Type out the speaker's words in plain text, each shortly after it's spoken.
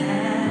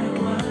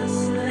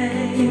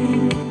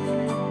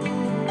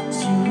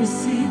to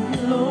receive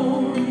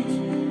glory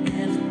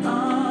and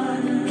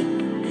honor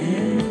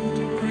and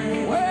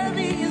praise.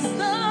 Worthy is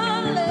the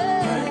Lamb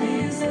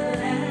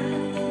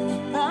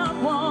that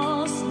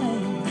was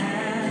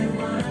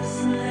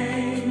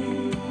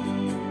slain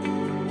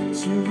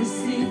to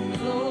receive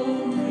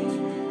glory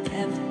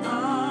and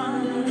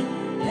honor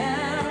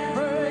and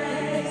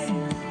praise.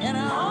 And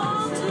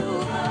unto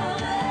the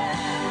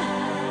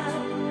Lamb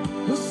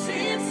who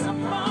sits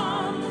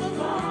upon the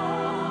throne,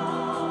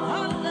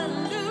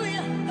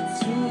 hallelujah,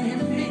 to him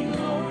be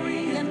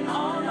glory and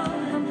honor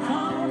and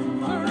power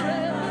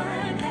forever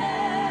and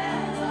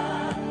ever.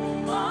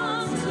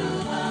 Unto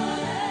the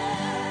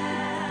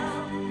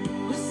Lamb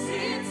who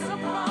sits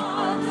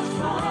upon the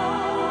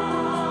throne,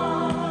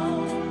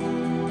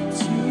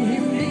 to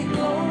him be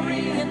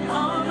glory and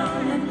honor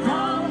and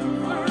power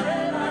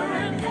forever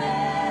and ever.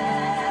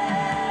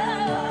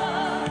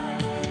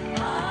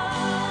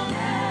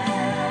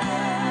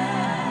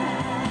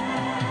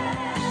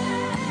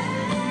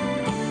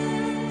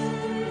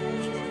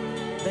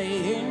 The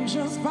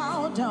angels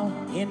bow down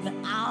in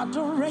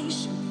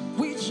adoration.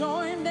 We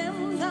join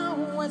them now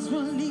as we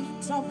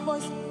lift our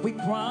voice. We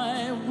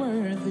cry,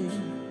 worthy,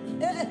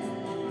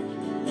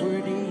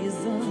 worthy is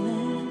the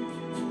Lamb.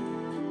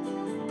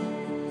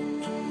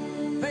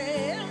 The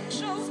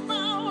angels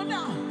bow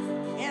down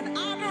in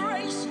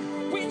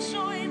adoration. We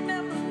join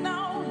them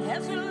now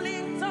as we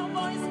lift our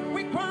voice.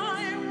 We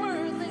cry,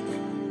 worthy,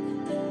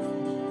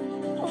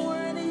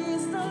 worthy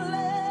is the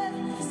Lamb.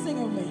 Sing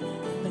with me.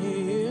 The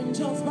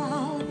angels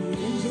bow down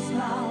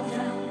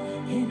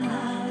in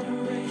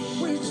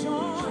adoration. We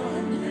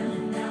join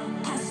them now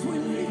as we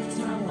lift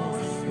our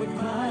voice. We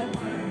cry,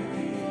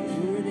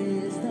 worthy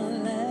is the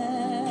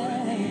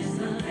Lamb. Worthy is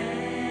the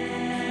Lamb.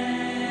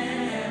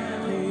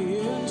 The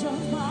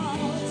angels bow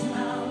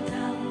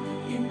down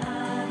in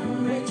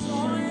adoration. We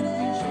join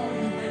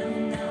them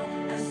now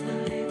as we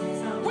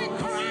lift our voice. We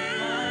cry,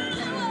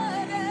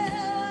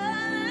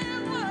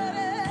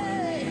 worthy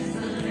is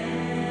the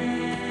Lamb.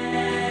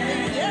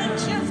 The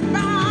angels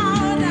bow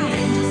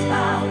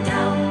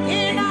down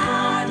in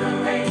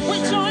adoration. We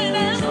join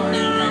them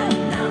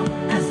now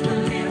as we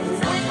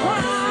lift our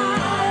voice.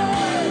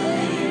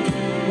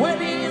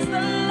 Worthy is the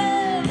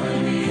Lamb.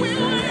 We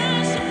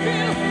worship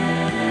you.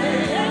 The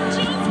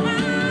angels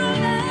bow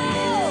down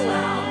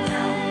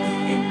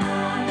in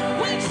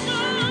adoration. We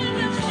join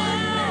them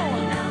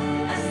now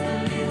as we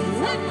lift our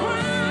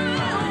voice.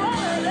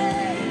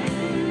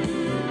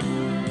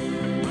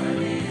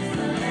 Worthy is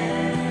the Lamb.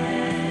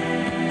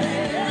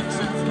 The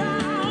angels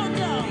bow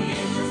down. The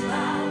angels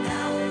bow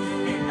down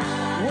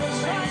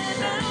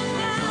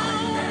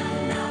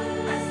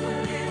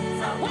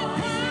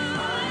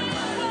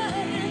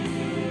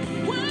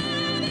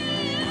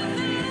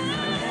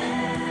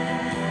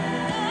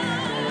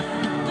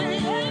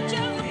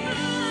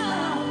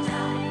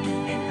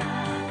in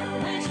adoration.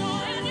 We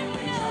join them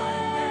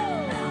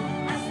now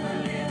as we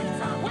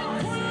lift our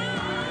voice.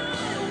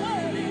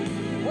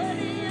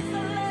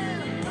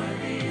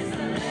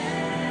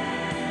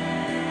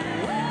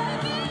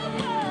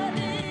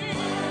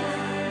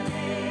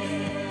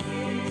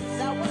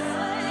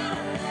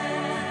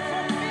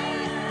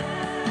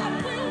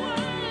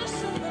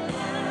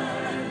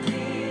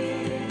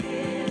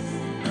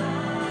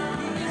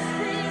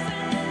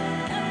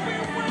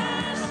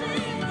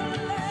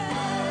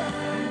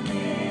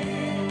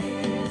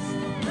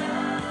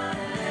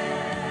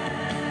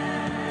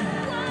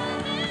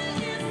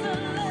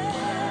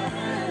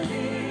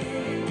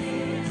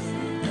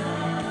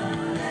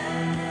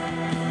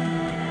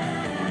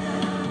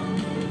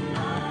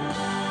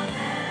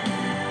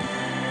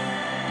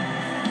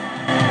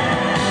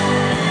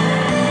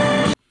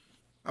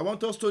 I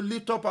want us to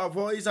lift up our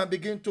voice and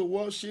begin to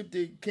worship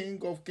the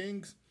King of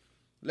Kings.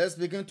 Let's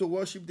begin to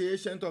worship the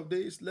Ancient of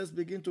Days. Let's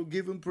begin to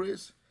give him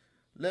praise.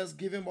 Let's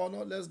give him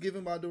honor. Let's give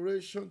him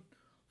adoration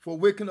for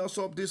waking us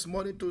up this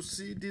morning to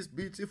see this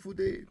beautiful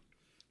day.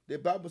 The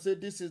Bible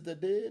said this is the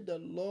day the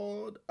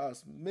Lord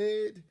has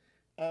made,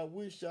 and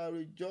we shall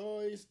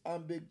rejoice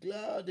and be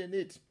glad in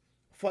it.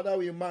 Father,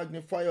 we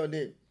magnify your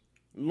name.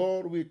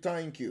 Lord, we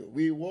thank you.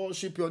 We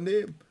worship your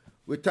name.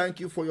 We thank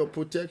you for your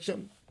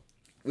protection.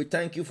 We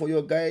thank you for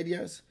your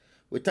guidance.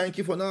 We thank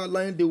you for not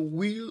allowing the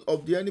will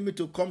of the enemy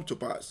to come to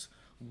pass.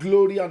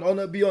 Glory and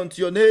honor be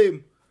unto your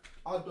name.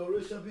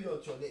 Adoration be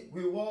unto your name.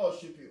 We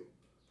worship you.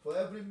 For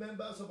every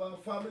members of our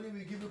family,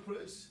 we give you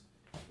praise.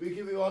 We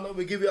give you honor.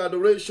 We give you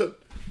adoration.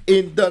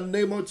 In the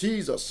name of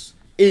Jesus.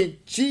 In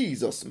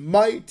Jesus'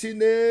 mighty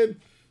name,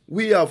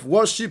 we have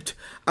worshipped.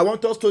 I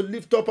want us to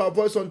lift up our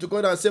voice unto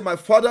God and say, my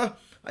Father,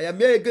 I am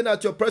here again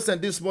at your presence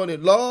this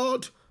morning.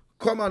 Lord,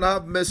 come and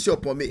have mercy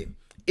upon me.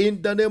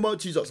 In the name of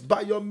Jesus, by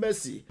your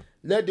mercy,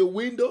 let the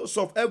windows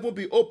of heaven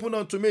be open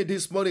unto me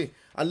this morning,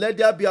 and let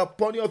there be a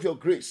pouring of your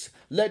grace.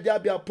 Let there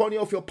be a pouring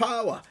of your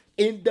power.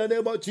 In the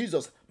name of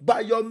Jesus,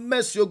 by your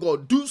mercy, oh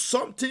God, do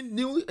something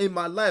new in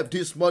my life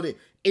this morning.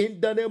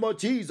 In the name of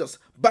Jesus,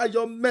 by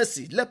your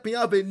mercy, let me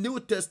have a new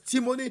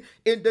testimony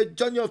in the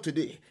journey of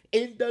today.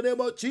 In the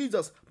name of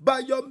Jesus, by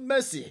your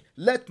mercy,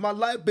 let my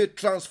life be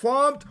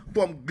transformed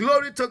from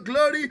glory to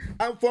glory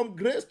and from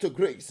grace to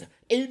grace.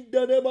 In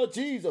the name of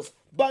Jesus,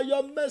 by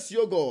your mercy,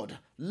 oh God,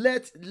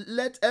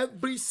 let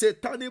every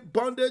satanic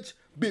bondage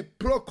be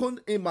broken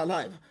in my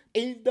life.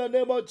 In the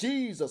name of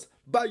Jesus,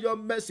 by your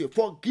mercy,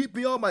 forgive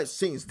me all my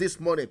sins this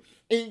morning.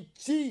 In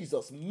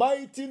Jesus'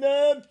 mighty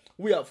name,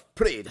 we have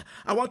prayed.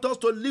 I want us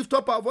to lift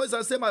up our voice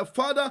and say, my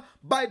Father,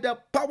 by the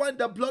power and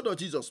the blood of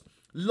Jesus,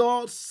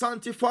 Lord,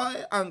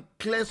 sanctify and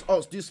cleanse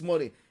us this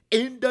morning.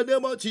 In the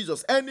name of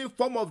Jesus, any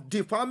form of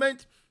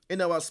defilement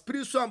in our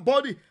spiritual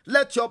body,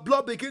 let your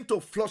blood begin to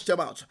flush them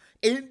out.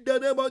 In the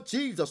name of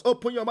Jesus,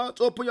 open your mouth,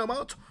 open your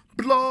mouth.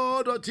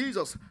 Blood of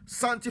Jesus,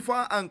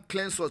 sanctify and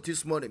cleanse us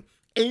this morning.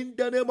 In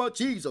the name of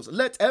Jesus,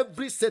 let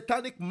every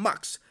satanic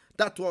marks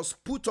that was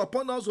put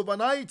upon us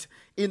overnight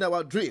in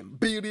our dream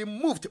be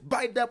removed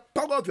by the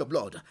power of your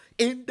blood.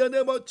 In the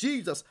name of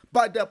Jesus,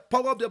 by the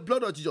power of the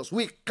blood of Jesus,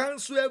 we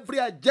cancel every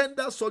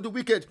agenda of the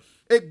wicked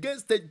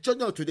against the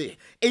journey of today.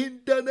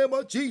 In the name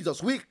of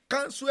Jesus, we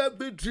cancel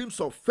every dreams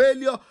of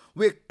failure.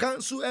 We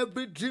cancel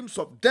every dreams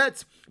of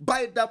death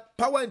by the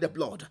power and the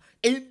blood.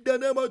 In the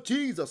name of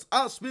Jesus,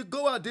 as we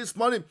go out this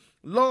morning,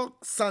 Lord,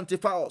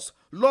 sanctify us.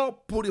 Lord,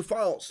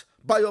 purify us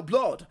by your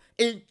blood.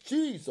 In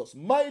Jesus'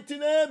 mighty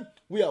name,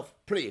 we have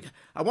prayed.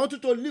 I want you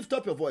to lift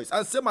up your voice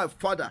and say, my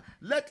Father,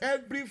 let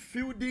every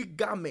filthy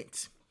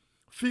garment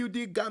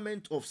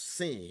of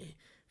sin,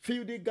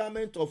 filthy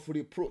garment of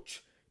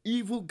reproach,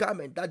 evil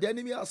garment that the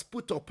enemy has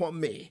put upon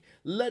me,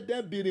 let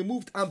them be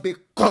removed and be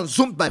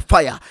consumed by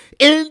fire.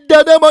 In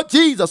the name of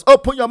Jesus,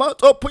 open your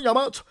mouth, open your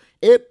mouth.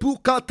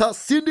 Epukata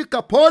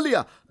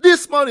sindikapolia.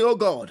 This morning, oh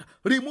God,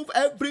 remove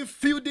every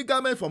filthy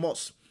garment from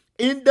us.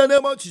 In the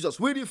name of Jesus,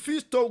 we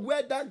refuse to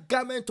wear that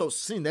garment of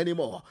sin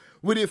anymore.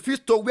 We refuse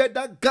to wear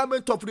that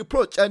garment of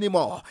reproach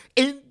anymore.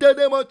 In the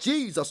name of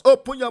Jesus,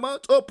 open your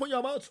mouth, open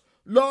your mouth.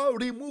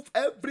 Lord, remove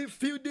every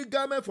filthy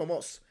garment from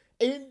us.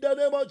 In the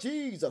name of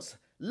Jesus,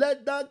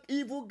 let that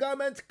evil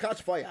garment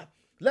catch fire.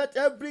 Let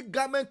every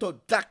garment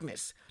of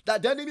darkness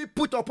that the enemy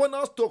put upon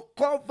us to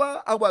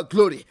cover our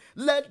glory,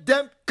 let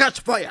them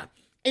catch fire.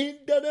 In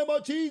the name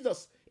of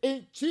Jesus,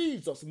 in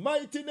Jesus'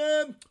 mighty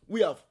name,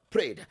 we have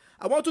prayed.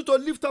 I want you to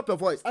lift up your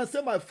voice and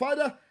say, my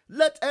Father,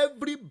 let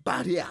every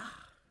barrier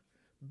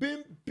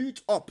being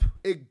built up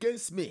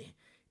against me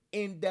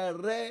in the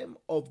realm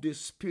of the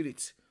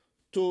spirit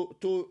to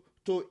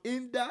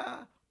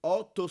hinder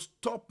or to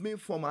stop me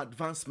from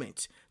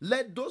advancement,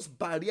 let those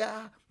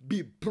barriers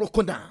be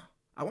broken down.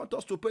 I want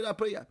us to pray that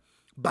prayer.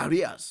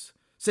 Barriers,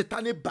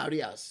 satanic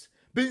barriers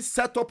being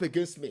set up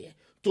against me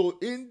to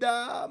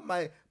hinder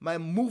my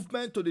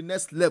movement to the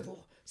next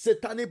level.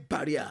 Satanic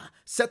barrier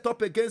set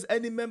up against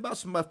any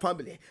members of my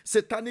family.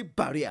 Satanic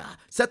barrier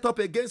set up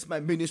against my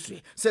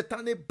ministry.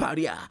 Satanic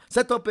barrier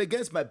set up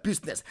against my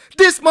business.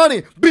 This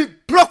morning, be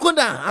broken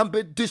down and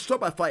be destroyed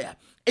by fire.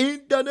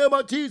 In the name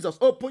of Jesus,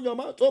 open your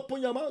mouth,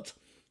 open your mouth.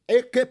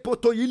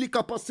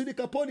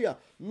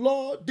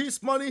 Lord,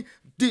 this morning,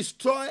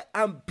 destroy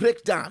and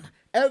break down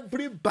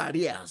every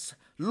barriers.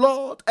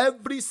 Lord,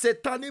 every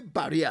satanic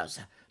barriers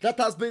that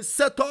has been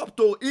set up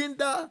to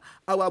hinder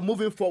our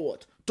moving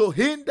forward, to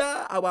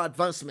hinder our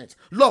advancement.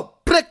 Lord,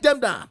 break them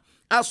down.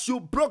 As you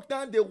broke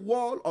down the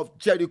wall of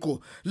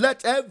Jericho,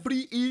 let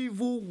every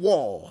evil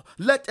wall,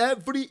 let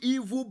every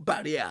evil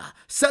barrier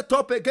set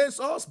up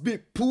against us be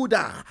pulled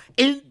down.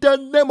 In the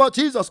name of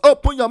Jesus,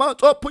 open your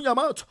mouth, open your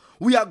mouth.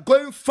 We are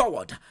going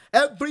forward.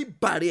 Every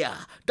barrier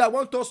that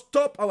wants to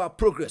stop our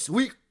progress,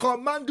 we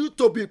command you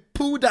to be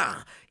pulled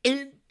down.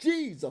 In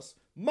Jesus'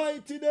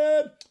 mighty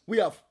name, we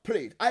have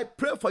prayed. I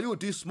pray for you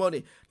this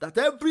morning that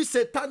every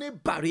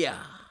satanic barrier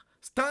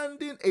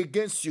standing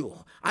against you,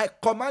 I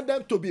command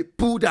them to be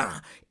pulled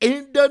down.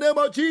 In the name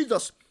of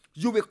Jesus,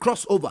 you will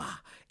cross over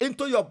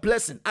into your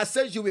blessing. I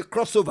said you will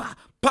cross over.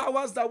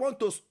 Powers that want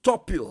to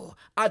stop you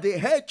at the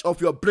edge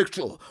of your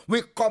breakthrough,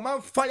 we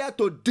command fire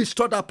to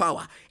destroy that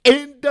power.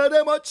 In the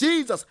name of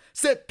Jesus,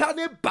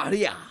 satanic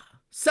barrier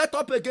set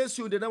up against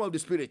you in the name of the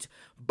Spirit,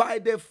 by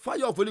the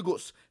fire of Holy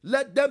Ghost,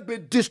 let them be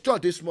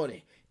destroyed this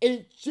morning.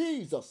 In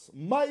Jesus'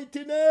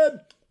 mighty name,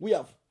 we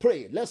have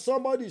prayed. Let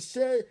somebody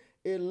say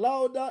a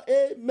louder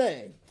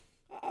amen.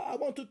 I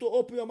want you to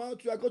open your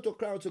mouth. You are going to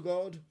cry out to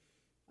God.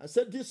 I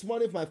said this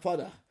morning, my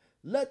Father,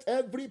 let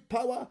every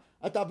power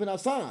that have been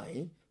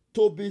assigned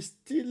to be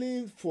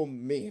stealing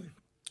from me.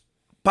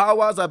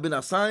 Powers have been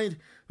assigned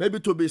maybe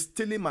to be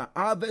stealing my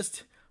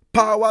harvest.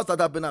 Powers that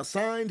have been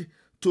assigned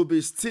to be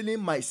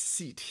stealing my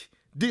seed.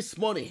 This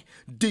morning,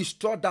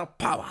 destroy that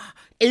power.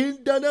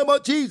 In the name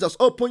of Jesus,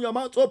 open your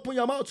mouth, open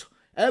your mouth.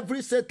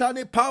 Every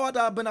satanic power that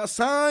have been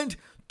assigned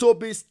to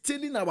be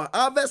stealing our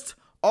harvest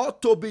or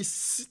to be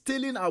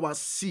stealing our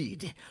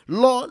seed,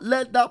 Lord,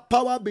 let that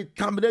power be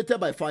terminated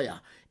by fire.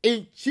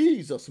 In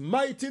Jesus'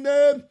 mighty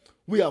name,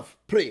 we have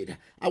prayed.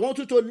 I want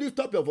you to lift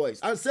up your voice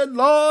and say,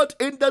 Lord,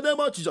 in the name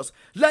of Jesus,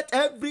 let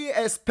every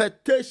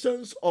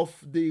expectations of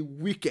the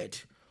wicked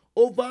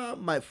over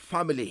my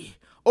family,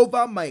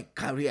 over my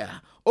career,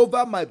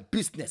 over my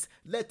business,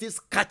 let it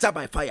scatter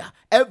by fire.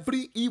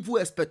 Every evil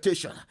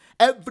expectation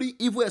of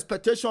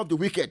the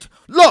wicked,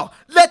 Lord,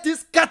 let it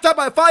scatter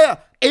by fire.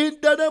 In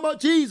the name of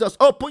Jesus,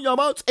 open your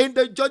mouth in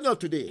the journey of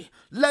today.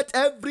 Let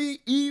every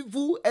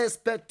evil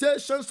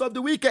expectations of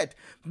the wicked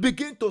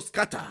begin to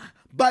scatter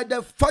by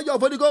the fire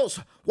of Holy Ghost.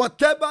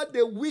 Whatever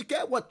the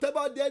wicked,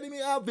 whatever the enemy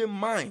have in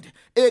mind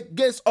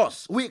against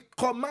us, we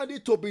command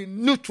it to be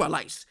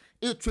neutralized.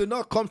 It will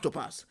not come to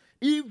pass.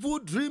 Evil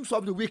dreams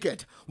of the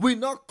wicked will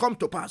not come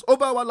to pass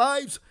over our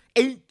lives.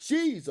 In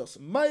Jesus'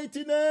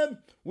 mighty name,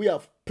 we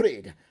have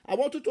prayed. I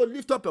want you to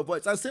lift up your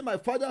voice and say, my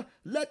Father,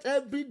 let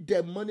every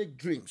demonic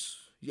dreams,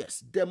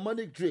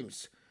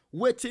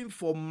 waiting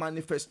for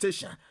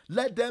manifestation,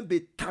 let them be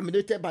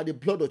terminated by the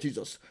blood of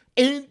Jesus.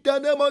 In the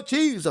name of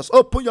Jesus,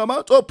 open your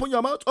mouth, open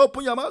your mouth,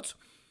 open your mouth.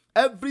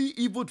 Every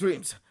evil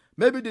dreams,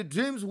 maybe the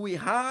dreams we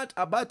had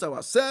about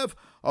ourselves,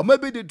 or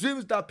maybe the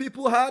dreams that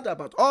people had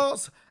about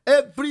us,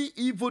 every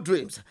evil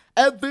dreams,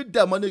 every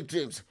demonic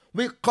dreams,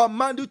 we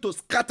command you to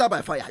scatter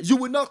by fire. You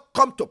will not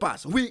come to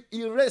pass. We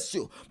erase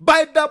you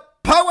by the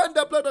power and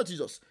the blood of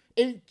Jesus.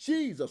 In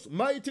Jesus'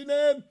 mighty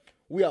name,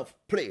 we have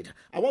prayed.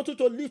 I want you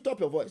to lift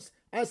up your voice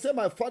and say,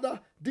 my Father,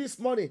 this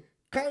morning,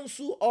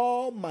 cancel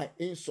all my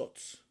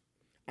insults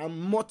and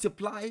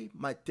multiply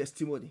my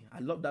testimony. I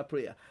love that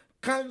prayer.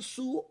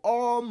 Cancel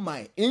all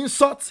my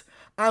insults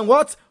and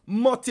what?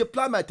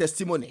 Multiply my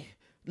testimony.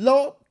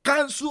 Lord,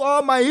 cancel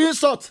all my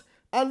insults.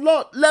 And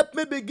Lord, let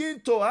me begin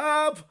to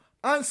have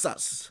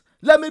answers.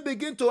 Let me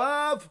begin to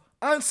have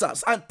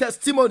answers and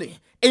testimony.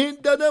 In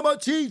the name of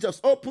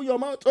Jesus, open your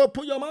mouth,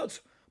 open your mouth.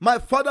 My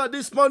Father,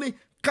 this morning,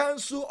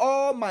 cancel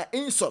all my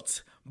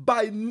insults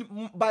by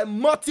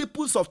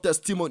multiples of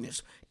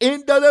testimonies.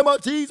 In the name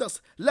of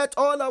Jesus, let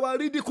all our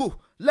ridicule,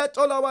 let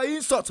all our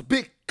insults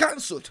be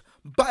cancelled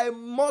by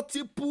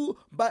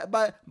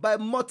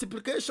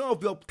multiplication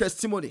of your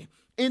testimony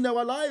in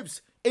our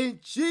lives. In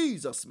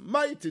Jesus'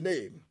 mighty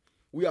name,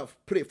 we have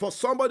prayed. For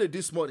somebody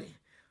this morning,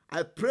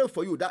 I pray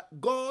for you that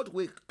God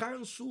will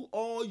cancel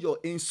all your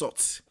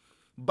insults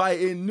by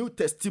a new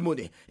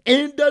testimony.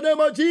 In the name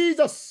of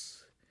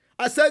Jesus,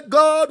 I said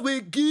God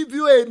will give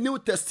you a new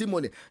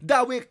testimony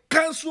that will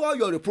cancel all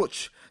your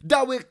reproach,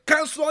 that will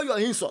cancel all your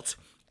insults.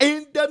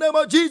 In the name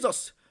of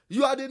Jesus,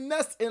 you are the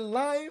next in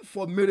line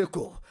for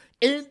miracle.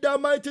 In the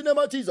mighty name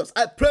of Jesus,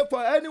 I pray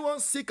for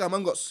anyone sick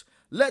among us.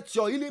 Let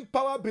your healing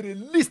power be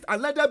released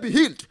and let them be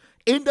healed.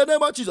 In the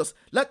name of Jesus,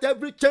 let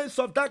every chains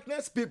of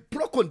darkness be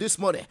broken this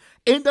morning.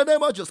 In the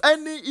name of Jesus,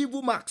 any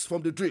evil marks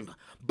from the dream,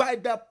 by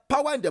the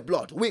power and the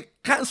blood, we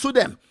cancel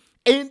them.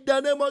 In the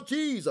name of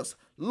Jesus,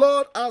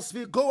 Lord, as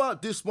we go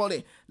out this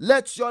morning,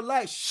 let your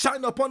light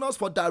shine upon us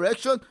for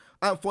direction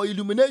and for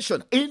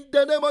illumination. In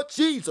the name of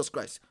Jesus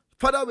Christ.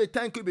 Father, we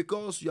thank you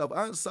because you have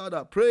answered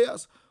our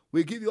prayers.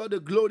 We give you all the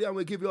glory and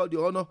we give you all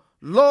the honor.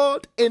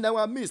 Lord, in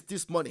our midst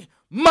this morning,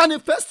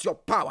 manifest your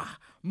power,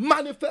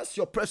 manifest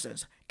your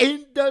presence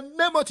in the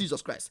name of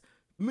Jesus Christ.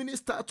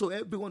 Minister to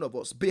every one of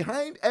us.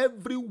 Behind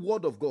every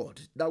word of God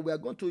that we are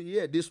going to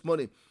hear this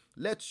morning,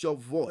 let your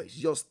voice,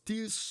 your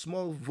still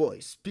small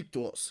voice, speak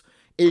to us.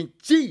 In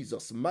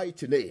Jesus'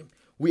 mighty name,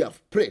 we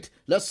have prayed.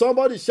 Let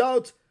somebody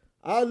shout,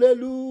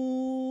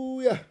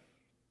 hallelujah.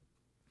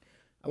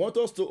 I want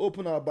us to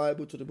open our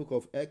Bible to the book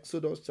of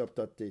Exodus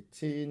chapter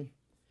 13.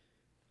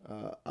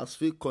 As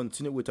we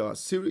continue with our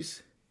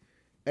series,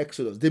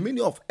 Exodus. The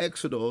meaning of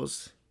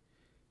Exodus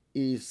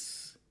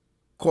is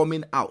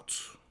coming out.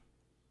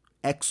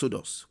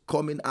 Exodus,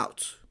 coming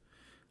out.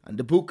 And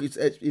the book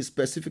is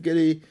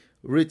specifically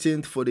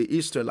written for the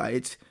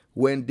Israelites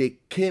when they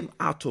came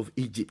out of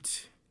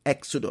Egypt.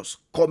 Exodus,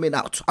 coming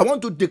out. I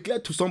want to declare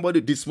to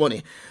somebody this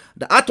morning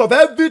that out of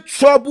every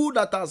trouble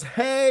that has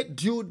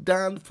held you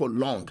down for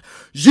long,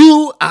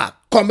 you are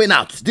coming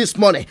out this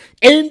morning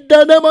in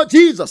the name of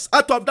Jesus.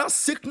 Out of that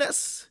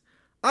sickness,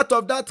 out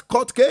of that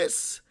court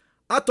case,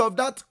 out of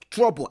that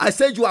trouble, I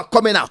said you are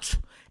coming out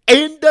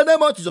in the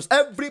name of Jesus.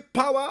 Every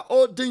power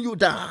holding you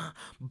down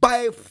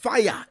by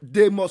fire,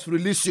 they must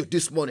release you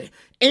this morning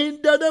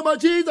in the name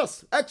of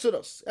Jesus.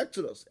 Exodus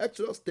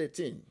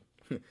 13.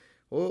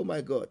 Oh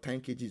my God,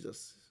 thank you,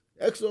 Jesus.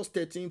 Exodus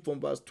 13 from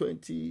verse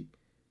 20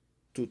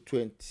 to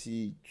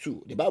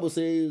 22. The Bible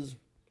says,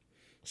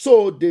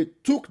 so they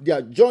took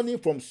their journey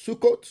from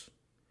Sukkot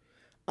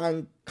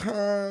and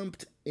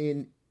camped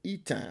in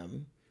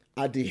Etam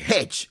at the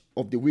edge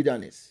of the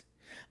wilderness.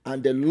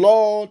 And the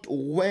Lord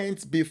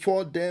went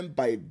before them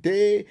by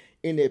day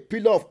in a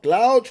pillar of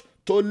cloud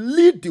to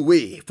lead the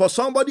way. For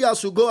somebody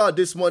else to go out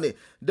this morning,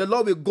 the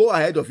Lord will go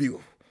ahead of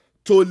you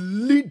to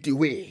lead the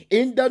way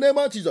in the name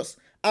of Jesus.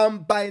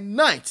 And by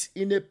night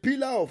in a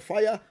pillar of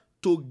fire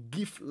to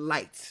give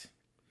light.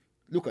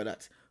 Look at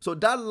that. So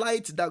that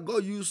light that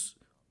God used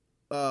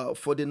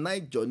for the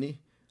night journey,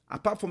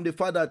 apart from the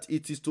fact that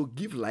it is to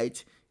give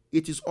light,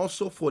 it is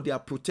also for their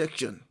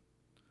protection.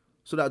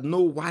 so that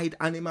no wild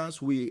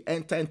animals will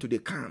enter into the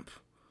camp,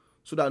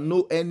 so that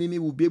no enemy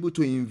will be able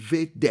to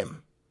invade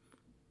them,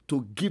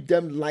 to give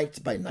them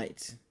light by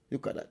night.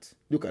 Look at that.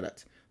 Look at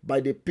that. By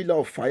the pillar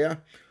of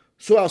fire,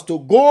 so as to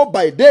go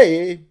by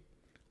day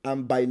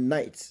and by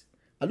night.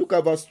 And look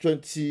at verse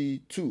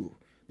 22.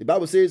 The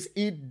Bible says,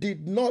 it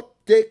did not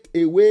take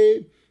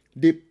away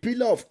the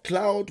pillar of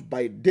cloud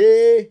by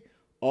day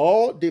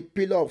or the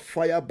pillar of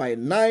fire by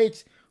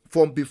night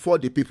from before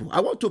the people.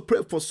 I want to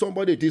pray for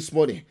somebody this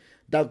morning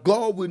that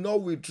God will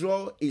not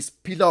withdraw his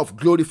pillar of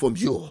glory from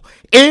you.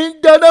 In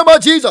the name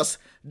of Jesus,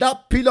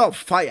 that pillar of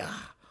fire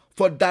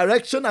for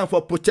direction and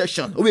for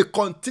protection will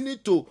continue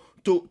to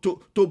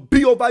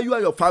be over you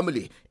and your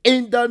family.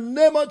 In the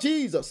name of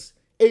Jesus,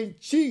 in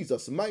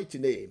Jesus' mighty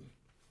name,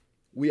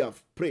 we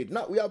have prayed.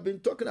 Now, we have been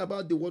talking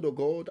about the word of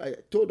God. I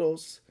told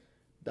us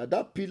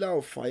that pillar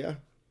of fire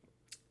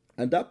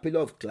and that pillar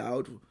of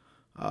cloud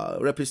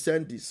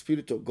represent the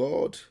Spirit of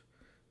God,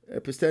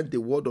 represent the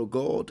word of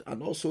God,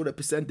 and also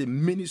represent the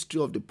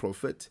ministry of the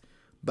prophet,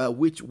 by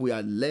which we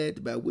are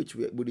led, by which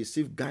we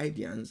receive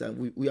guidance.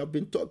 And we have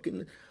been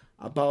talking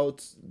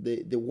about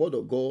the word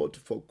of God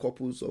for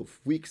couples of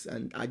weeks,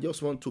 and I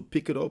just want to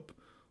pick it up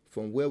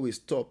from where we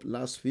stopped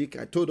last week.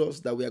 I told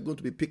us that we are going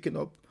to be picking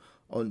up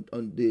on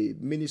the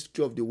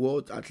ministry of the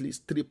word, at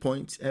least 3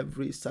 points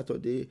every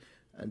Saturday,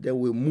 and then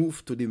we'll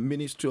move to the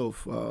ministry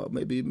of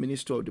maybe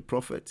ministry of the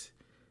prophet,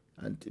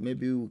 and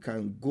maybe we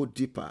can go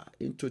deeper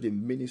into the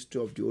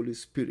ministry of the Holy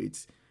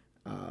Spirit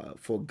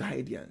for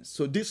guidance.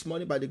 So this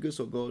morning, by the grace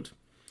of God,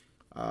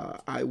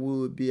 I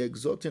will be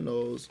exhorting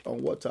us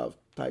on what I've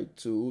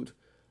titled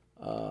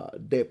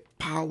the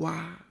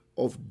power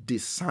of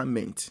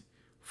discernment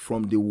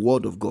from the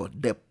word of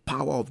God. The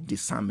power of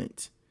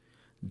discernment.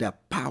 The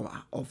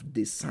power of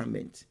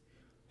discernment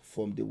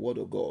from the word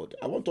of God.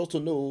 I want us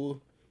to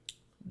know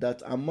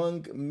that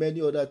among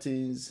many other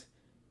things,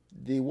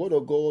 the word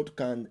of God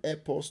can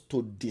help us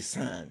to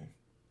discern.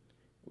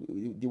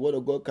 The word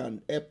of God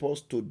can help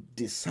us to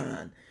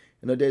discern.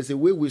 There's a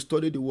way we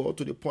study the word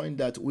to the point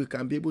that we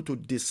can be able to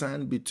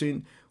discern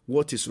between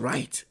what is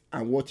right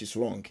and what is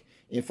wrong.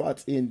 In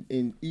fact,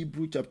 in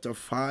Hebrews chapter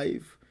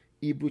 5,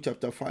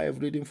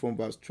 reading from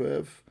verse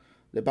 12,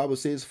 the Bible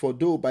says, for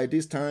though by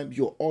this time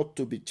you ought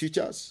to be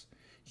teachers,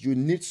 you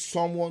need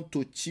someone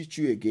to teach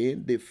you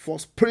again the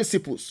first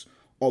principles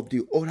of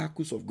the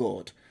oracles of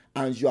God,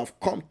 and you have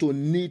come to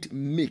need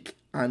milk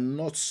and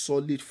not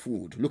solid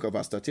food. Look at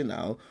verse 13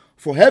 now.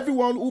 For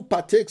everyone who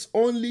partakes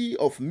only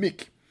of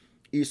milk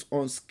is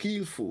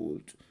unskillful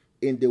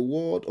in the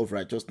word of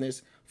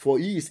righteousness, for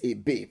he is a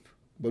babe.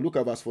 But look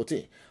at verse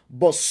 14.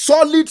 But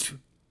solid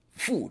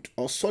food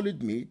or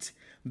solid meat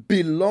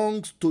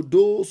belongs to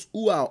those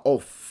who are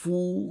of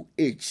full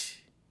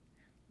age.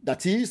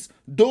 That is,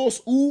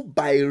 those who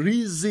by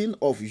reason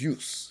of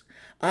use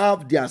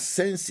have their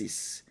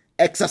senses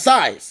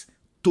exercised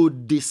to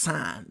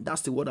discern.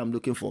 That's the word I'm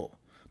looking for.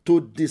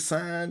 To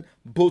discern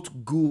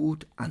both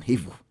good and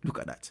evil. Look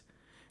at that.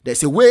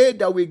 There's a way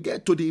that we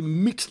get to the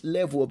mid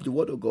level of the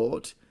word of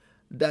God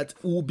that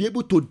we'll be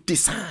able to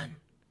discern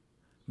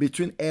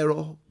between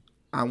error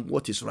and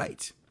what is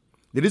right.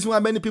 The reason why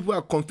many people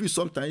are confused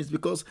sometimes is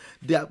because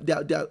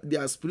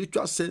their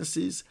spiritual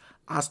senses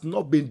has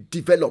not been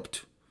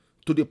developed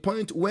to the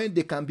point when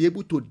they can be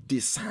able to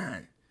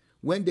discern,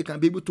 when they can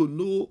be able to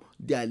know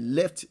their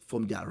left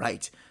from their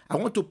right. I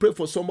want to pray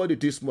for somebody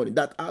this morning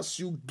that as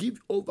you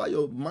give over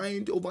your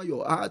mind, over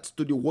your heart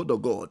to the word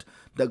of God,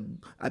 that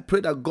I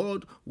pray that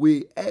God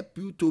will help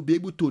you to be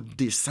able to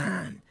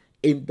discern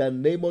in the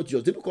name of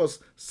Jesus. Because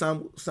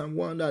Psalm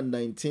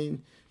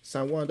 119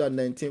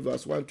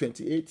 verse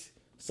 128,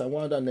 Psalm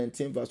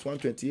 119 verse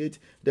 128,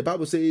 the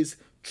Bible says,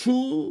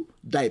 through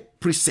thy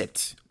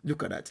precept,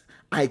 look at that,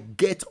 I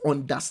get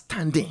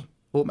understanding.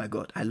 Oh my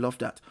God, I love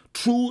that.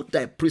 Through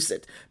thy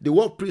precept. The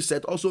word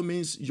precept also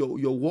means your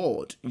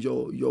word,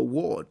 your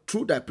word.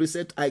 Through thy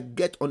precept, I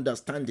get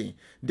understanding.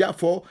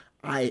 Therefore,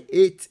 I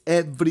hate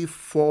every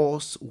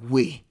false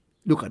way.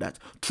 Look at that.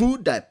 Through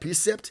thy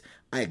precept,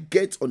 I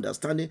get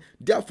understanding.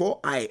 Therefore,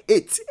 I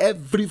hate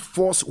every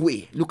false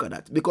way. Look at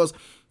that. Because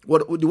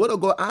what the word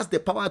of God has the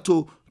power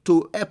to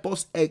help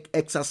us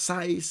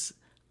exercise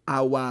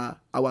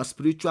our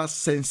spiritual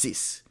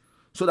senses,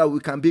 so that we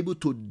can be able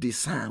to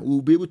discern.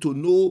 We'll be able to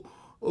know,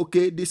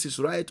 okay, this is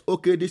right,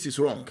 okay, this is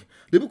wrong.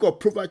 The book of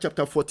Proverbs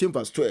chapter 14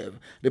 verse 12,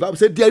 the Bible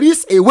said, there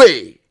is a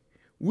way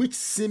which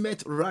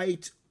seemeth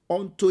right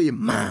unto a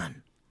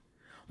man,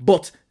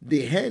 but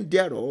the end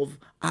thereof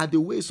are the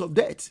ways of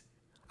death.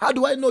 How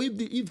do I know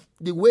if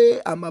the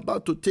way I'm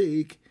about to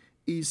take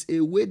is a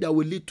way that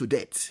will lead to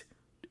death?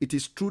 It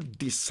is through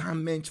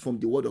discernment from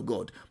the word of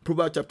God.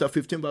 Proverbs chapter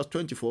 15 verse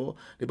 24,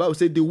 the Bible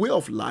says, the way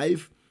of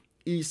life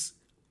is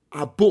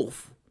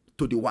above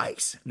to the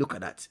wise. Look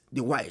at that.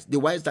 The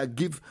wise that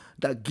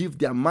give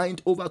their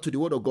mind over to the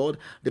word of God.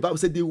 The Bible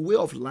says the way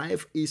of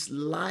life is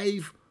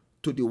life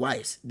to the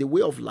wise. The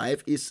way of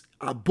life is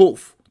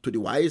above to the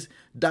wise,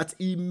 that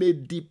he may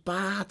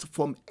depart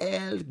from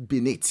hell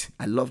beneath.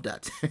 I love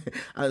that.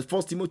 And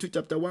 1 Timothy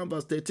chapter 1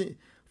 verse 13.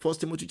 1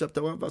 Timothy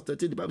chapter 1 verse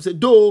 13, the Bible says,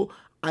 though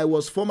I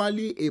was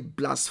formerly a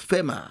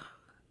blasphemer,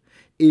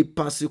 a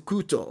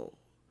persecutor,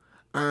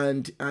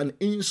 and an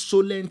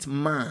insolent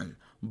man,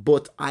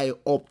 but I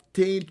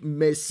obtained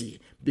mercy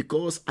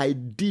because I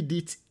did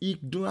it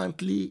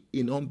ignorantly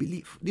in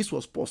unbelief. This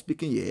was Paul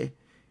speaking here.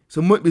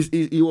 So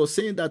he was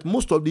saying that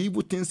most of the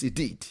evil things he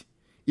did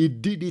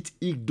it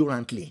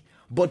ignorantly.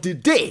 But the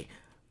day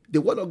the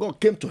word of God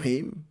came to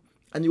him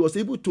and he was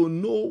able to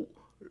know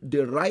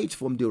the right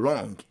from the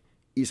wrong,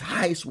 his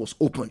eyes was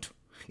opened.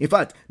 In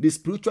fact, the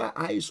spiritual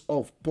eyes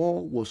of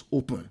Paul was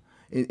open.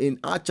 In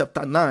Acts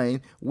chapter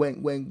 9,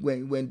 when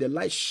the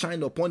light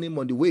shined upon him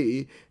on the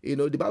way, the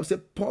Bible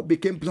said Paul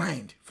became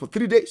blind for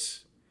 3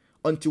 days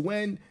until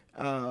when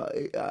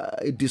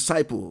a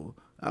disciple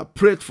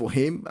prayed for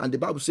him, and the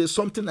Bible says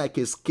something like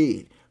a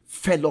scale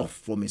fell off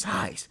from his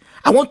eyes.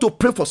 I want to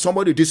pray for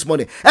somebody this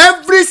morning.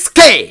 Every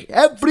scale,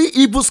 every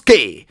evil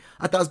scale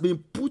that has been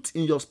put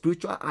in your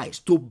spiritual eyes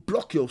to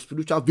block your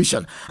spiritual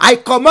vision, I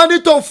command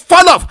it to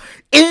fall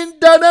off in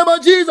the name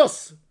of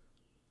Jesus.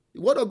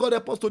 The word of God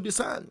help us to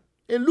discern.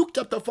 In Luke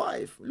chapter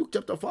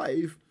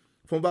 5,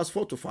 from verse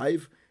 4 to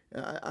 5,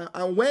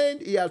 and when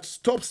he had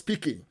stopped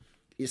speaking,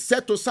 he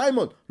said to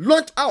Simon,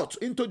 launch out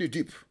into the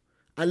deep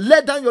and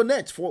let down your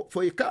net for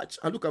a catch.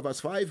 And look at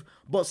verse 5.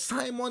 But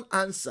Simon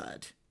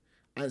answered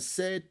and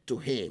said to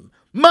him,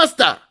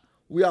 Master,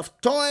 we have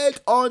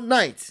toiled all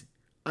night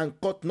and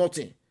caught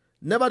nothing.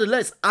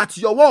 Nevertheless, at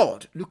your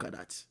word, look at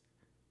that.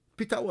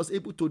 Peter was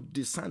able to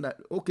discern that,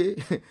 okay,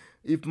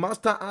 if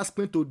master asked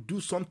me to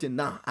do something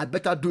now, I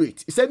better do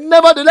it. He said,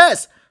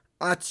 nevertheless,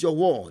 at your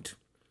word,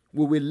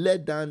 we will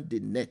let down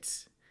the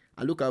net.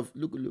 And look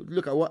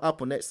at what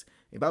happened next.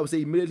 The Bible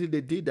says immediately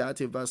they did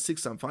that in verse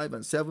 6 and 5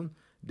 and 7.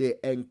 They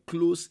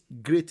enclosed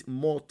great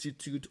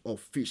multitude of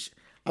fish.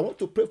 I want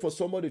to pray for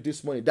somebody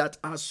this morning that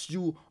as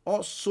you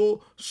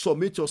also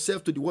submit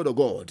yourself to the word of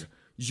God,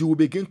 you will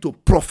begin to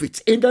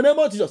profit in the name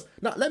of Jesus.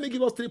 Now, let me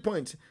give us 3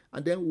 points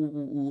and then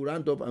we'll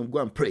round up and go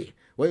and pray.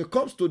 When it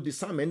comes to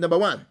discernment, number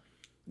 1,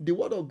 the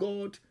word of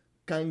God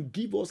can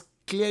give us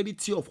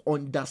clarity of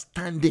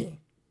understanding.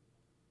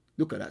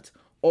 Look at that.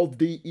 Of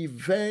the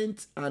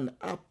events and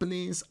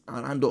happenings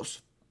around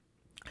us.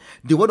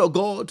 The word of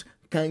God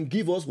can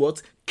give us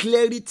what?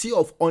 Clarity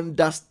of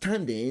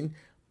understanding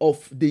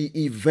of the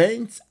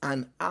events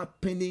and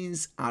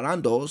happenings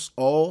around us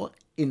or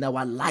in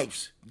our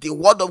lives. The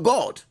word of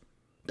God.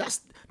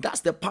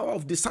 That's the power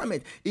of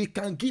discernment. It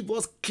can give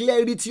us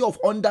clarity of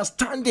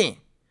understanding.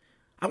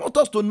 I want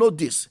us to know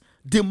this.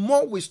 The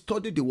more we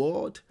study the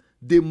word,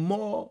 the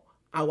more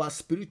our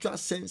spiritual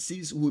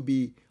senses will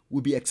be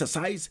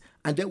exercised,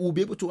 and then we'll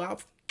be able to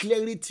have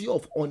clarity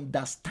of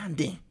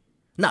understanding.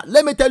 Now,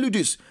 let me tell you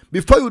this.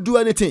 Before you do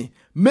anything,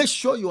 make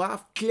sure you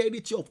have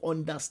clarity of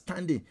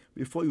understanding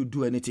before you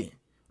do anything.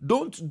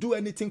 Don't do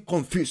anything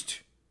confused.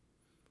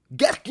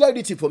 Get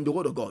clarity from the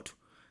word of God.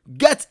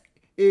 Get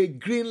a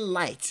green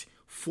light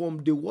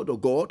from the word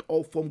of God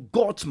or from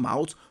God's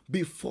mouth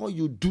before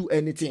you do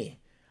anything.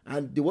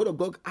 And the word of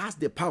God has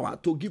the power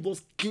to give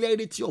us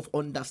clarity of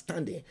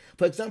understanding.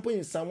 For example,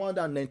 in Psalm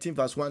 119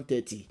 verse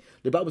 130,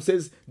 the Bible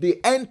says, the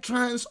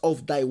entrance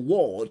of thy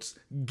words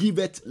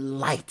giveth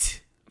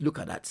light. Look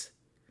at that.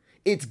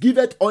 It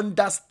giveth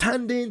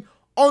understanding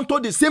unto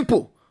the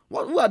simple.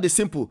 Who are the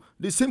simple?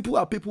 The simple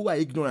are people who are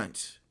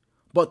ignorant.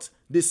 But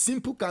the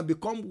simple can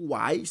become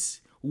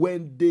wise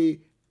when they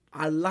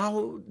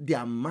allow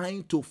their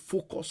mind to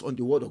focus on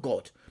the word of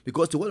God,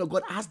 because the word of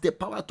God has the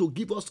power to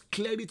give us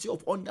clarity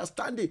of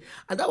understanding.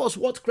 And that was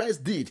what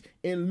Christ did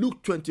in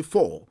Luke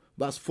 24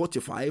 verse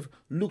 45,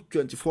 Luke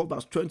 24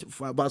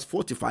 verse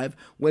 45,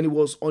 when he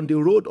was on the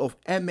road of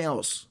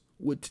Emmaus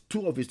with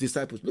 2 of his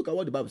disciples. Look at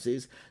what the Bible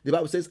says. The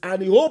Bible says,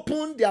 and he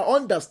opened their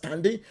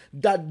understanding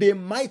that they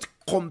might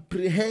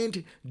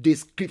comprehend the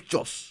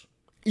scriptures.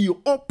 He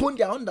opened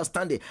their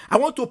understanding. I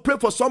want to pray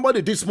for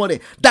somebody this morning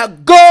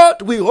that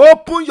God will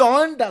open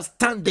your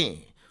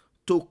understanding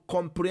to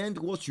comprehend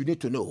what you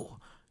need to know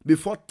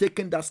before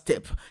taking that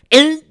step.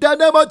 In the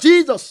name of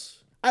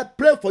Jesus, I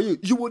pray for you.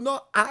 You will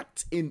not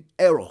act in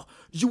error.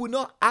 You will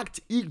not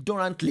act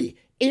ignorantly.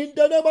 In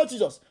the name of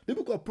Jesus. The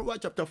book of Proverbs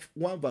chapter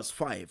 1 verse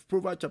 5.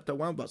 Proverbs chapter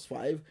 1 verse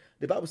 5.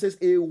 The Bible says,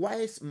 a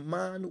wise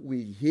man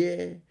will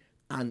hear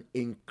and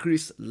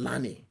increase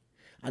learning,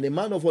 and a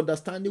man of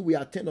understanding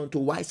will attend unto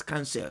wise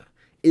counsel.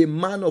 A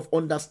man of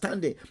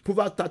understanding.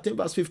 Proverbs 13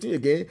 verse 15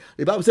 again.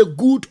 The Bible says,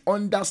 good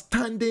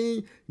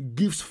understanding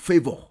gives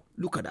favor.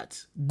 Look at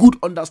that. Good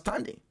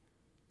understanding.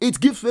 It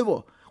gives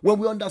favor. When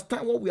we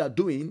understand what we are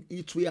doing,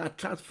 it will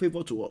attract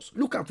favor to us.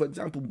 Look at, for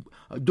example,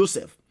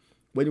 Joseph.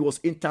 When he was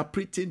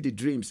interpreting the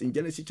dreams in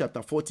Genesis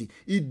chapter 40,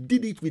 he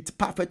did it with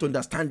perfect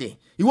understanding.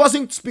 He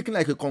wasn't speaking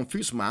like a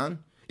confused man.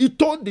 He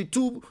told the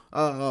 2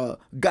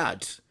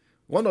 guards.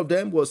 One of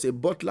them was a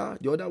butler,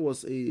 the other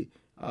was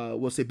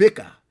a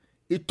baker.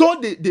 He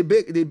told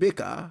the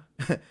baker,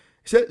 he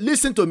said,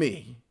 listen to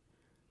me.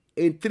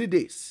 In 3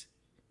 days,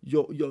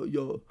 your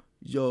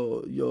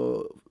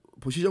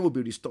position will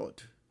be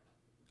restored.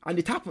 And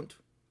it happened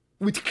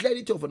with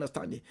clarity of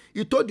understanding.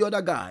 He told the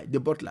other guy,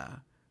 the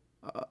butler,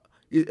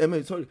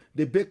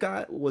 The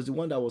baker was the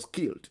one that was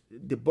killed.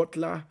 The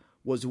butler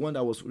was the one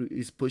that was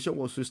his position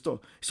was restored.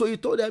 So he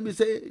told them, he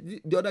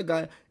said, the other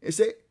guy, he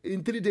said,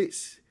 in 3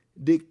 days,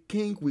 the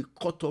king will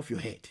cut off your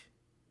head.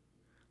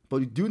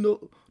 But do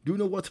you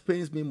know what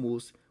pains me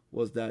most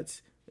was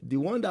that the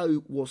one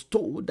that was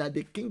told that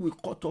the king will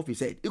cut off his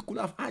head, he could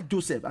have asked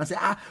Joseph and said,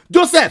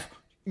 Joseph,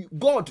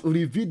 God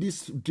revealed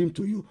this dream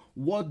to you.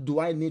 What do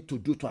I need to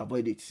do to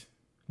avoid it?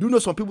 Do you know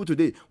some people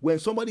today, when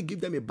somebody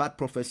gives them a bad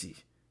prophecy,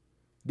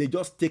 they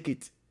just take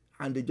it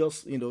and they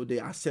just, they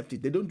accept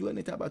it. They don't do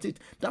anything about it.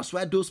 That's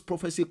why those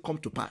prophecies come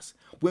to pass.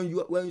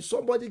 When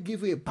somebody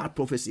gives you a bad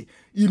prophecy,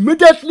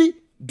 immediately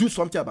do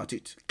something about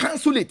it.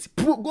 Cancel it.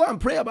 Go and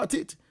pray about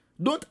it.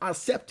 Don't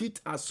accept it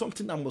as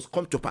something that must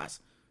come to pass.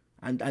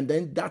 And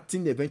then that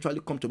thing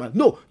eventually come to pass.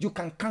 No, you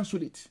can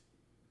cancel it.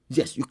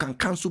 Yes, you can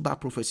cancel bad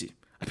prophecy.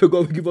 I pray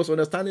God will give us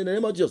understanding in the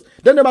name of Jesus.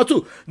 Then number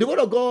 2, the word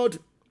of God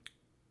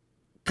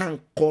can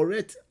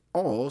correct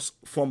us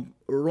from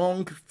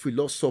wrong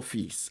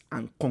philosophies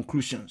and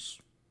conclusions.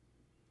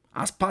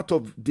 As part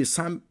of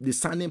the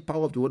discerning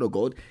power of the word of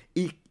God,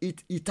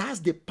 it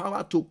has the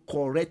power to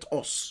correct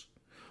us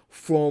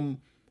from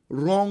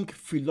wrong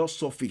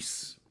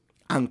philosophies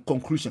and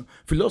conclusion.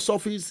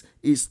 Philosophies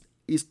is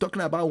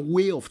talking about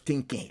way of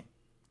thinking.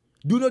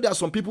 Do you know there are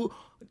some people,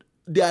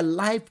 their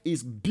life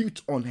is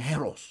built on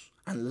errors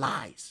and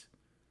lies.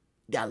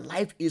 Their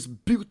life is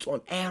built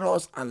on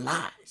errors and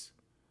lies.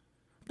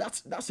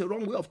 That's a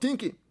wrong way of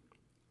thinking.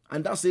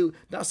 And that's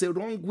a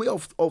wrong way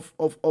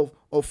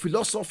of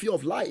philosophy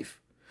of life.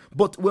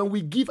 But when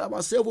we give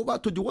ourselves over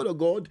to the word of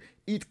God,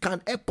 it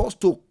can help us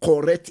to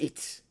correct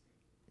it.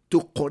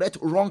 To correct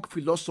wrong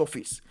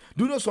philosophies.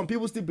 Do you know some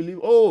people still believe,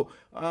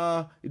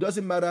 it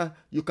doesn't matter,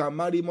 you can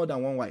marry more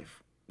than one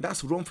wife.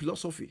 That's wrong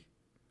philosophy.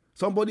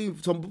 Some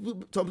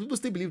people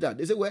still believe that.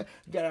 They say, well,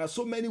 there are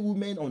so many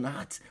women on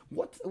earth.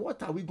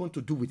 What are we going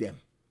to do with them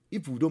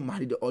if we don't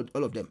marry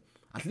all of them?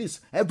 At least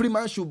every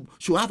man should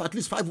have at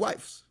least 5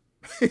 wives.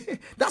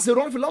 That's a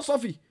wrong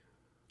philosophy.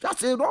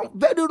 That's a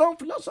very wrong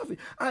philosophy.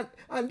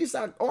 And these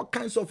are all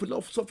kinds of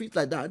philosophies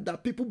like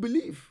that people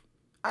believe.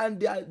 And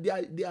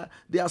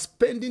they are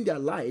spending their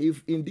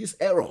life in this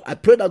error. I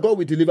pray that God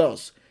will deliver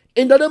us.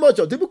 In the name of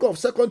Jesus, the book of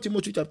 2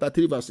 Timothy chapter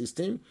 3 verse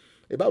 16,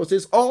 the Bible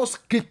says, all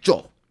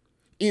scripture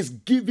is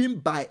given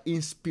by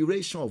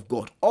inspiration of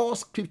God. All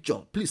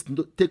scripture, please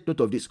take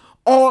note of this.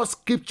 All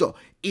scripture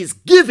is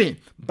given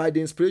by the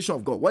inspiration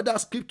of God. Whether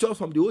scripture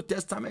from the Old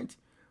Testament,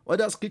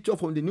 whether scripture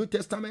from the New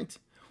Testament,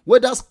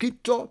 whether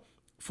scripture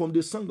from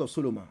the Song of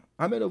Solomon.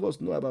 How many of us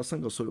know about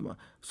Song of Solomon?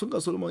 Song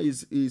of Solomon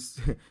is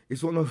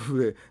one of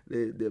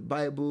the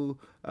Bible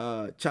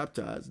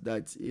chapters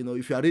that,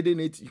 if you are reading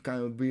it, you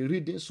can be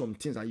reading some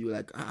things and you're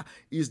like,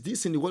 is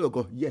this in the Word of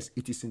God? Yes,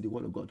 it is in the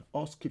Word of God.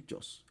 All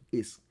scriptures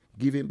is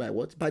given by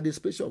what? By the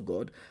inspiration of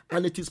God.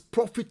 And it is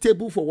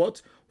profitable for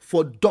what?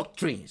 For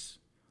doctrines.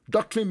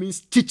 Doctrine means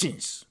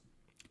teachings.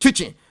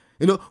 Teaching.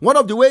 One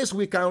of the ways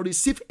we can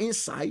receive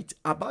insight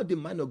about the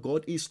mind of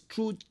God is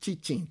through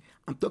teaching.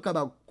 I'm talking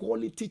about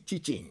quality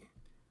teaching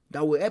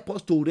that will help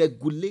us to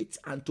regulate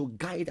and to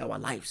guide our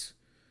lives.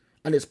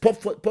 And it's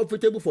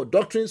profitable for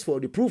doctrines, for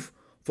reproof,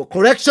 for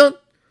correction,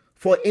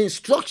 for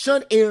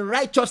instruction in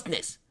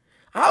righteousness.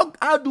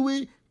 How do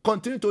we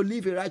continue to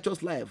live a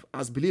righteous life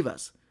as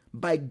believers?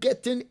 By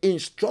getting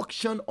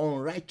instruction on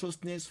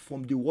righteousness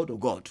from the Word of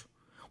God.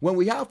 When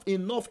we have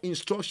enough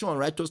instruction on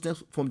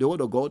righteousness from the Word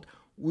of God,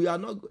 we are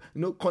not,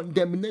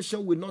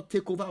 condemnation will not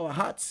take over our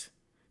hearts.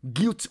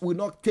 Guilt will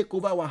not take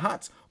over our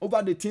hearts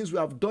over the things we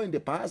have done in the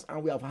past,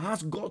 and we have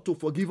asked God to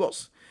forgive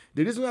us.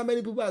 The reason why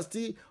many people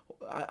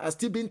are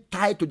still being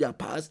tied to their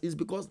past is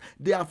because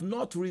they have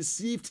not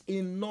received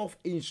enough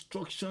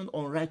instruction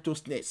on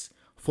righteousness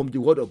from the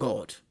Word of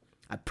God.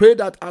 I pray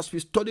that as we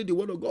study the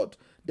Word of God,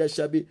 there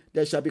shall be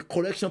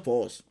correction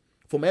for us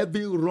from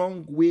every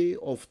wrong way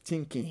of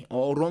thinking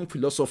or wrong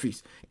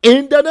philosophies.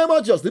 In the name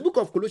of Jesus, the book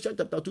of Colossians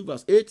chapter 2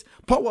 verse 8,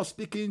 Paul was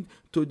speaking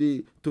to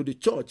the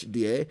church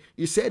there.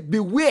 He said,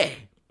 beware,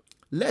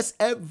 lest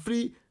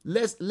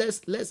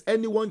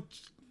anyone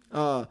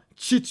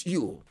cheat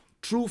you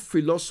through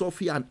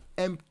philosophy and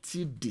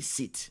empty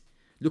deceit.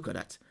 Look at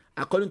that.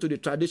 According to the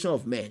tradition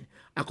of men,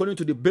 according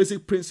to the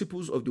basic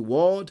principles of the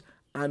world,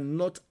 and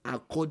not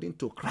according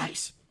to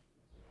Christ.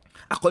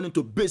 According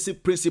to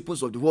basic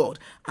principles of the world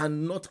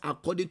and not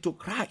according to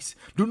Christ.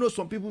 Do you know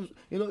some people,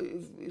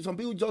 some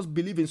people just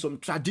believe in some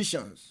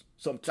traditions.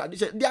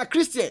 They are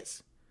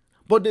Christians,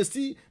 but they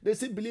still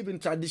believe in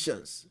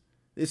traditions.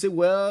 They say,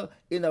 well,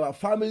 in our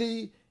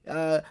family,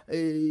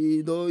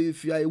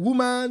 if you are a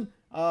woman,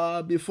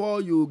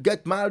 before you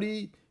get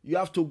married, you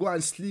have to go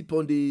and sleep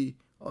at the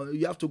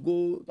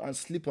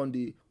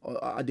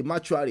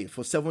mortuary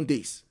for 7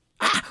 days.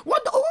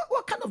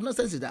 What kind of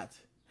nonsense is that?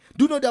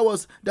 Do you know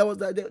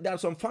there are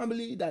some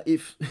family that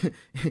if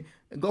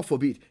God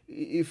forbid,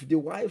 if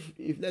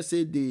let's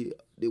say the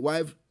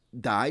wife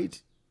died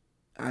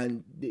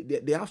and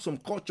they have some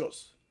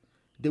cultures,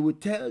 they will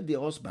tell the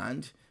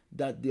husband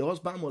that the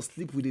husband must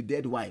sleep with the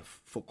dead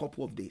wife for a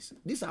couple of days.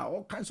 These are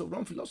all kinds of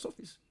wrong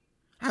philosophies.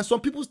 And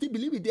some people still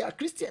believe it. They are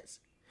Christians.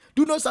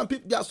 Do you know some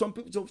people? There are some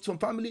people, some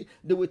family,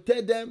 they will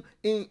tell them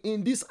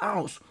in this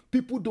house,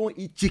 people don't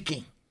eat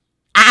chicken.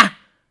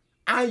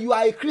 And you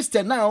are a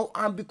Christian now,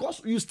 and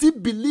because you still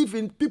believe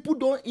in people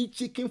don't eat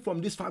chicken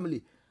from this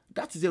family,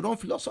 that is the wrong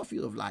philosophy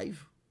of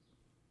life.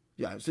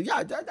 Yeah, so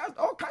that's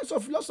all kinds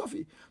of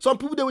philosophy. Some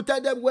people, they will tell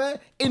them, well,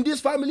 in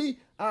this family,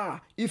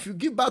 if you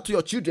give birth to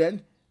your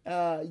children,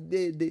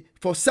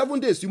 for 7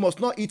 days you must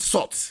not eat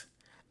salt.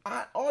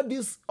 All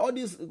these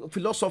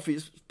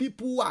philosophies,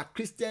 people who are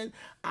Christian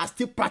are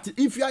still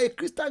practicing. If you are a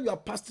Christian, you are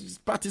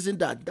practicing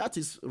that. That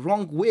is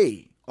wrong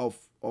way of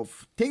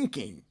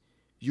thinking.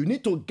 You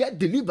need to get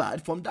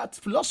delivered from that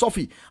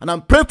philosophy. And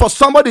I'm praying for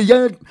somebody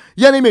hearing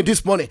me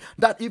this morning,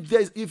 that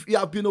if you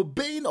have been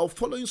obeying or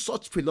following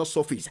such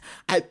philosophies,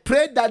 I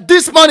pray that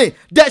this morning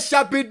there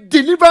shall be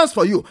deliverance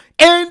for you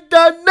in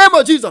the name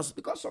of Jesus.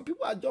 Because some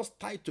people are just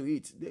tied to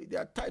it. They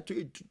are tied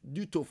to it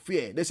due to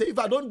fear. They say, if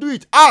I don't do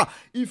it,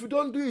 if you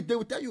don't do it, they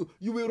will tell you,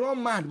 you will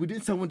run mad within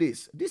 7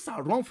 days. These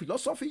are wrong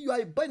philosophy. You are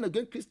a born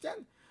again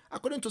Christian.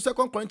 According to 2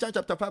 Corinthians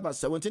chapter 5 verse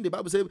 17, the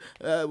Bible says,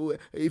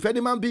 if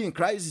any man be in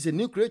Christ, is a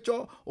new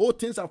creature, all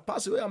things have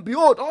passed away, and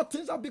behold, all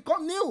things have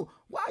become new.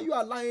 Why are you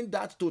allowing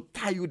that to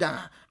tie you down?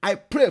 I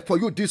pray for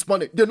you this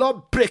morning. The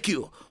Lord break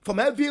you from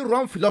every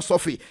wrong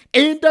philosophy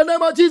in the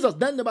name of Jesus.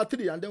 Then number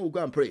 3, and then we'll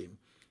go and pray.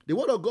 The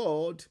word of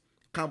God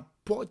can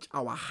purge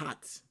our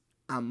hearts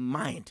and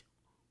mind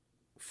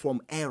from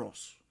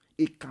errors.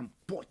 It can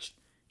purge.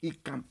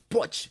 It can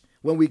purge.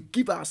 When we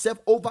give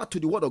ourselves over to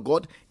the word of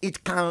God,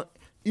 it can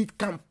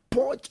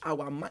purge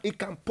our mind. It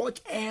can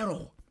purge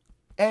error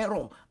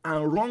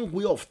and wrong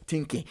way of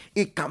thinking.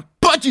 It can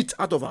purge it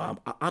out of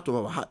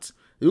our hearts.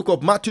 The book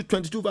of Matthew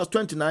 22 verse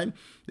 29,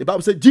 the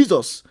Bible says,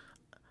 Jesus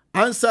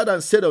answered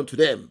and said unto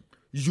them,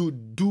 you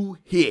do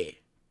hear.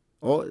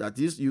 Or that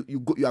is,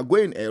 you are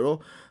going error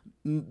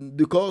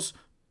because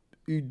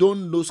you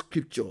don't know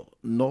scripture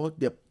nor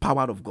the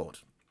power of God.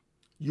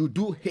 You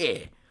do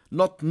hear,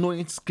 not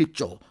knowing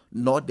scripture,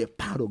 not the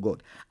power of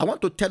God. I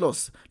want to tell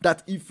us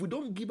that if we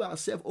don't give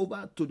ourselves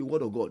over to the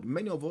word of God,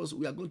 many of us,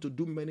 we are going to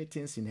do many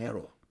things in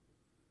error.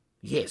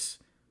 Yes.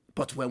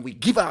 But when we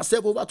give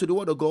ourselves over to the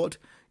word of God,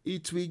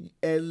 it will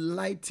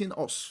enlighten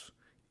us.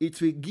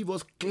 It will give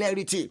us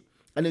clarity.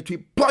 And it will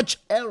purge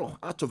error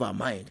out of our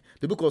mind.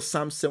 The book of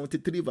Psalm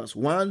 73 verse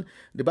 1,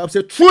 the Bible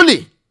says,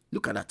 truly,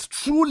 look at that,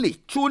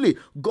 truly,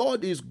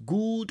 God is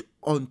good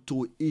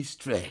unto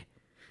Israel,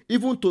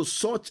 even to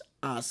such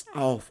as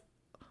of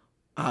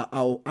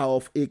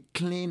a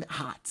clean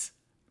heart.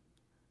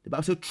 The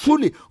Bible says,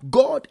 truly,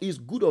 God is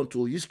good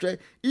unto Israel,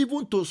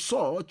 even to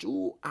such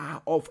who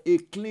are of a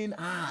clean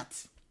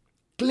heart.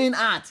 Clean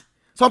heart.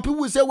 Some people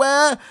will say,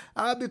 well,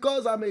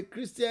 because I'm a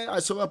Christian, I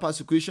suffer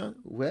persecution.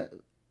 Well,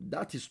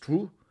 that is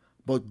true.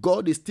 But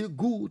God is still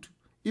good,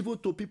 even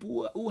to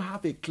people who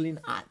have a clean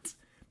heart.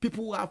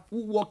 People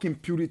who walk in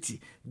purity,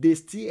 they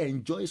still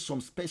enjoy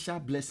some special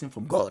blessing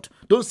from God.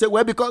 Don't say,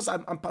 well, because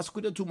I'm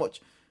persecuted too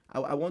much, I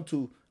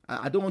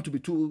don't want to be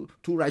too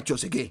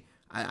righteous again.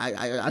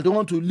 I don't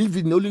want to live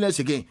in holiness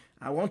again.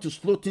 I want to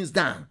slow things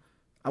down.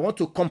 I want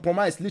to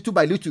compromise little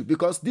by little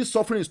because this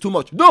suffering is too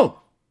much. No,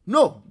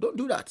 don't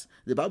do that.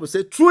 The Bible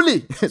says,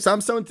 truly,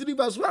 Psalm 73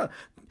 verse 1,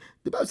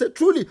 the Bible says,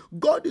 truly,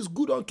 God is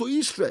good unto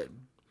Israel,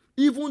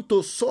 even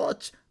to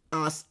such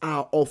as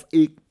are of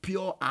a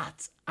pure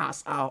heart,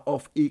 as are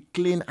of a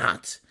clean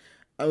heart.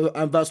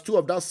 And verse 2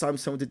 of that Psalm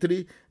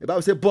 73, the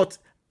Bible says, but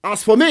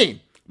as for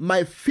me,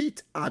 my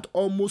feet had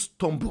almost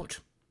stumbled.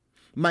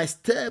 My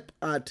step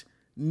had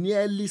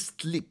nearly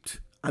slipped.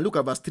 And look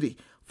at verse 3.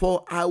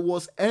 For I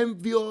was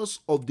envious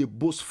of the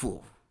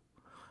boastful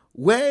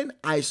when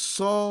I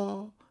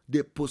saw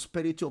the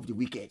prosperity of the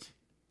wicked.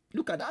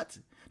 Look at that.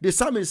 The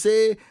psalmist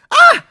say,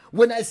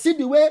 when I see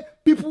the way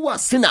people who are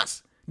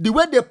sinners, the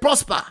way they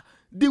prosper,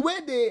 the way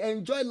they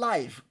enjoy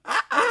life,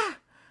 I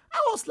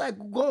was like,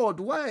 God,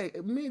 why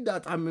me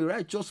that I'm a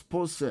righteous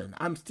person,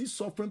 I'm still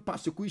suffering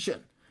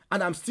persecution,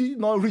 and I'm still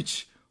not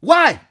rich?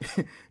 Why?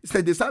 He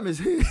said, the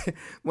psalmist,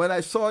 when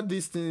I saw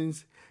these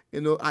things,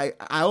 I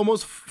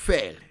almost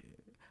fell.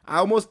 I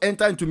almost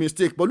entered into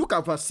mistake. But look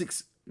at verse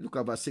 6. Look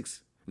at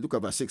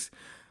verse 6.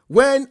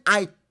 When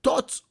I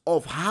thought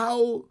of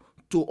how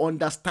to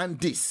understand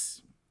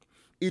this,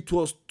 it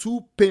was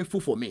too painful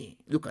for me.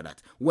 Look at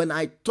that. When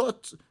I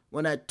thought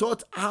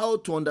how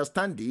to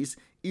understand this,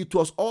 it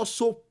was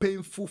also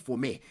painful for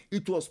me.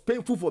 It was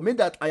painful for me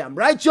that I am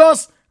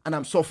righteous and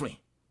I'm suffering.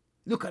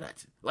 Look at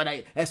that.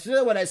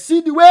 Especially when I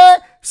see the way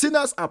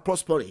sinners are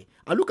prospering.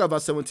 And look at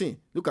verse 17.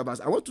 Look at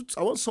verse. I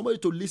want somebody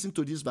to listen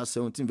to this verse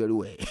 17 very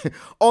well.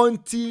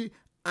 Until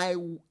I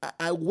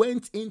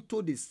went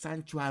into the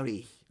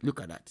sanctuary. Look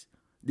at that.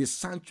 The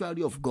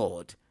sanctuary of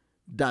God,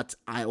 that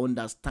I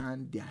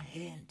understand their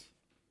hand.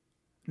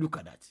 Look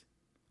at that.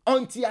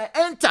 Until I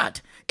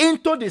entered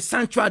into the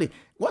sanctuary.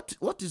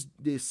 What is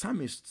the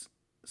psalmist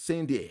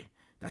saying there?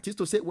 That is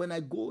to say, when I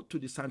go to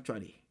the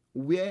sanctuary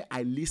where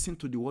I listen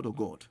to the word of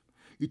God,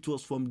 it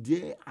was from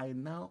there I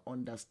now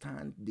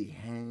understand the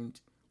hand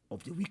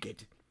of the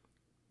wicked.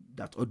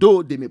 That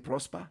although they may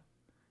prosper,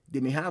 They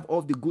may have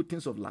all the good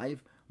things of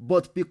life,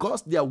 but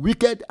because they are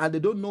wicked and they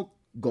don't know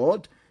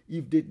God,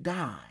 if they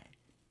die,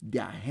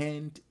 their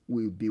hand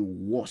will be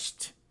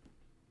worse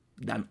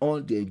than all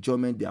the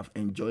enjoyment they have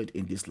enjoyed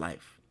in this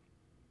life.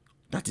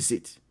 That is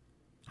it.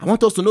 I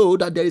want us to know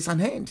that there is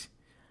an end.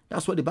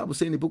 That's what the Bible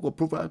says in the book of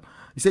Proverbs.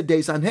 It said there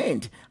is an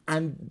end,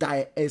 and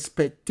thy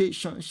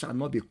expectation shall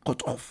not be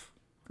cut off.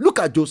 Look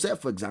at Joseph,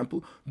 for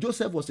example.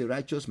 Joseph was a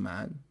righteous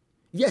man,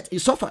 yet he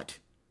suffered.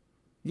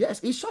 Yes,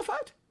 he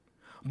suffered.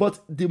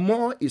 But the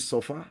more he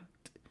suffered,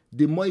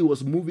 the more he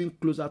was moving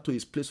closer to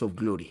his place of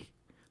glory.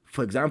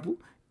 For example,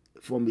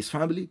 from his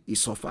family, he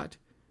suffered.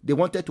 They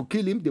wanted to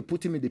kill him. They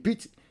put him in the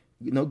pit.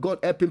 God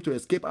helped him to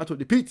escape out of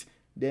the pit.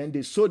 Then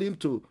they sold him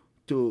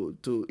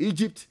to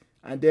Egypt.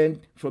 And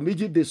then from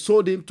Egypt, they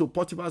sold him to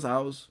Potiphar's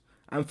house.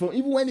 And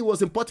even when he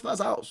was in Potiphar's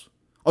house,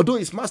 although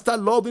his master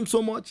loved him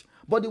so much,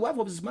 but the wife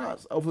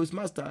of his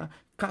master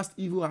cast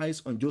evil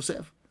eyes on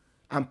Joseph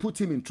and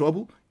put him in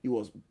trouble. He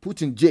was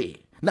put in jail.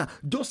 Now,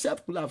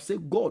 Joseph could have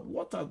said, God,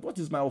 what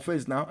is my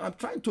offense now? I'm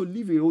trying to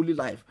live a holy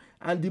life.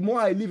 And the more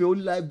I live a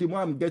holy life, the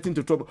more I'm getting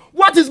into trouble.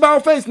 What is my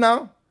offense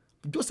now?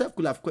 Joseph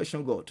could have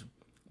questioned God.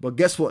 But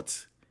guess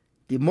what?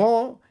 The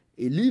more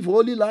he lived a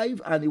holy life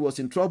and he was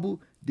in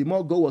trouble, the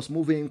more God was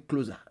moving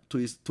closer to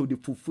the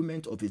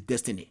fulfillment of his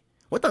destiny.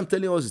 What I'm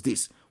telling us is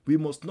this. We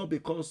must not,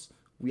 because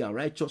we are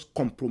righteous,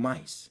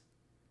 compromise.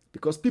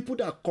 Because people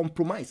that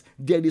compromise,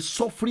 there is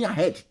suffering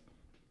ahead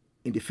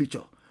in the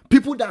future.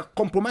 People that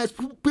compromise,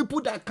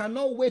 people that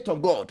cannot wait on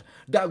God,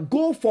 that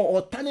go for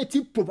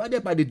alternative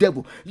provided by the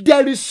devil,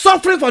 there is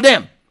suffering for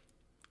them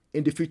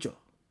in the future.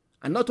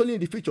 And not only in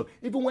the future,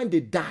 even when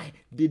they die,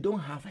 they don't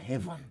have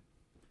heaven.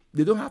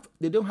 They don't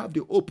have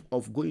the hope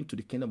of going to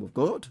the kingdom of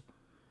God.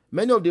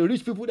 Many of the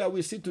rich people that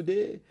we see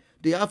today,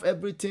 they have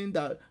everything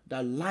that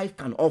life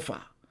can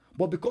offer.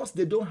 But because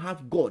they don't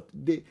have God,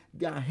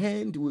 their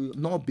hand will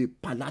not be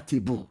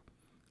palatable.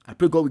 I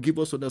pray God will give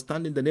us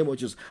understanding in the name of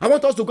Jesus. I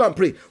want us to go and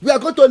pray. We are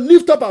going to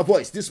lift up our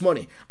voice this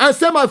morning and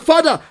say, my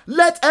Father,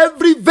 let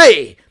every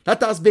veil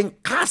that has been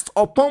cast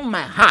upon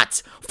my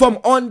heart from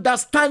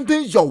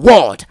understanding your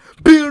word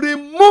be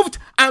removed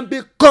and be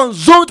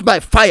consumed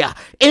by fire.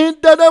 In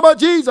the name of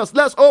Jesus,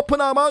 let's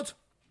open our mouth.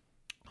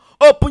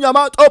 Open your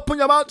mouth, open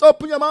your mouth,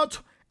 open your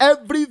mouth.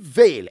 Every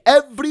veil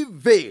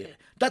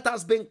that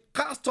has been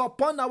cast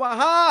upon our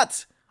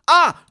hearts,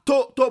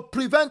 to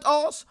prevent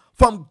us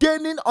from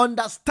gaining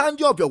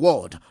understanding of your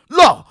word.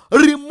 Lord,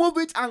 remove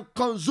it and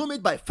consume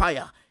it by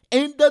fire.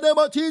 In the name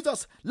of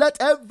Jesus, let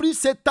every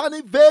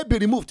satanic veil be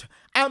removed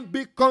and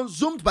be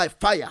consumed by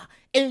fire.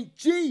 In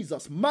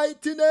Jesus'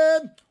 mighty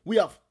name, we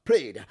have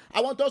prayed. I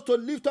want us to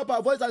lift up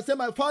our voice and say,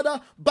 my Father,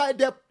 by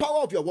the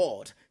power of your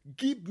word,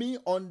 give me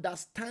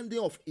understanding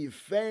of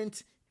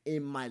events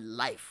in my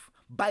life.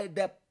 By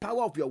the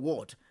power of your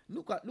word.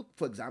 Look,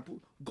 for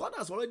example, God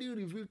has already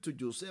revealed to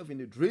Joseph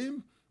in a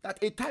dream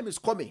that a time is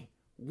coming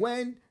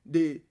when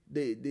the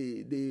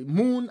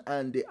moon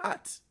and the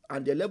earth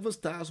and the 11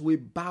 stars will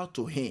bow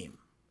to him.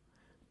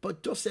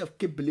 But Joseph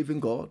kept believing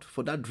God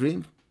for that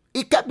dream.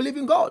 He kept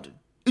believing God.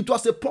 It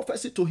was a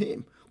prophecy to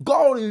him.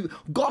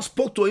 God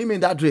spoke to him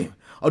in that dream.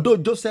 Although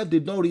Joseph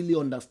did not really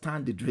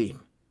understand the dream.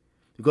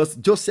 Because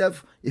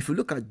Joseph, if you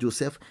look at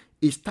Joseph,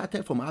 he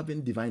started from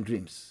having divine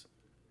dreams.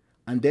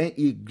 And then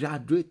he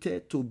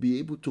graduated to be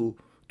able to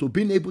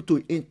being able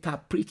to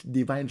interpret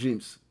divine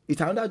dreams.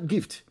 It's another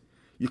gift.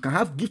 You can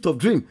have gift of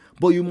dream,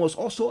 but you must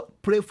also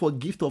pray for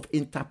gift of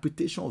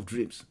interpretation of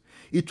dreams.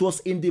 It was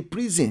in the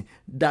prison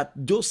that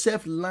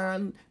Joseph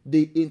learned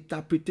the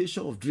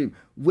interpretation of dream.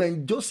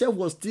 When Joseph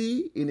was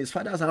still in his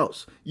father's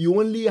house, you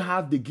only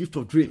have the gift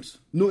of dreams,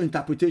 no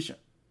interpretation.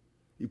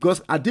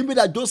 Because at the moment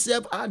that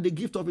Joseph had the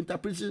gift of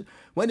interpretation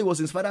when he was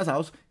in his father's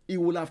house, he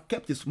would have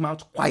kept his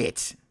mouth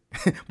quiet.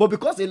 But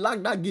because he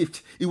lacked that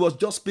gift, he was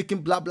just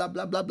speaking blah, blah,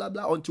 blah, blah, blah,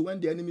 blah, until when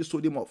the enemy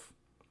sold him off.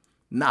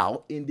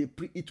 Now,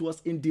 it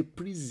was in the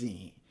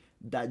prison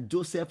that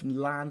Joseph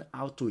learned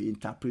how to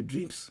interpret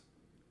dreams.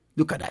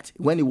 Look at that.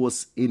 When he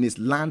was in his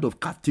land of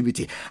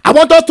captivity. I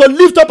want us to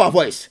lift up our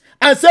voice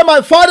and say,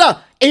 my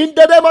Father, in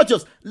the name of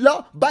Jesus,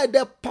 Lord, by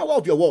the power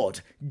of your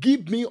word,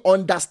 give me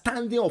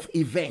understanding of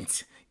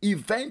events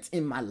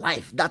in my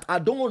life that I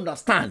don't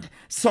understand.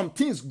 Some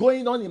things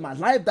going on in my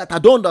life that I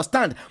don't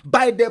understand.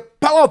 By the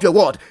power of your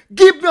word,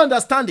 give me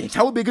understanding.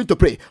 Shall we begin to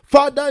pray?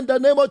 Father, in the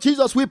name of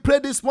Jesus, we pray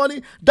this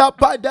morning that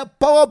by the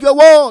power of your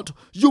word,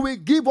 you will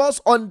give us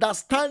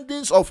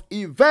understandings of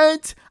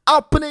events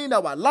happening in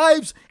our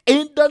lives.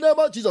 In the name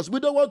of Jesus, we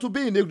don't want to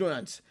be in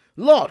ignorance.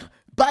 Lord,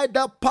 by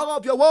the power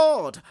of your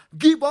word,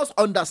 give us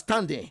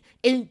understanding.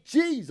 In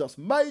Jesus'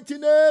 mighty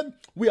name,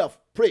 we have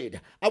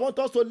prayed. I want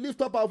us to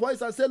lift up our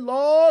voice and say,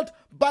 Lord,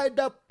 by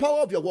the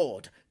power of your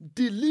word,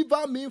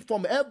 deliver me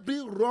from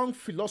every wrong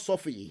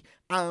philosophy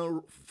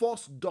and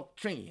false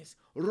doctrines.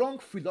 Wrong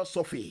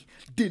philosophy.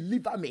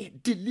 Deliver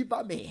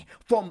me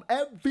from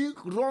every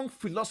wrong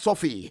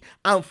philosophy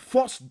and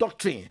false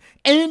doctrine.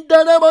 In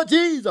the name of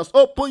Jesus,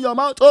 open your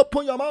mouth,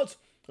 open your mouth.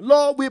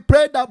 Lord, we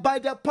pray that by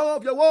the power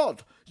of your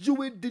word, you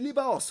will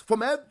deliver us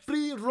from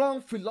every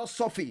wrong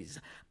philosophies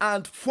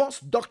and false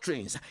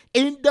doctrines.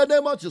 In the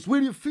name of Jesus,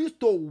 we refuse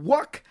to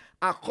walk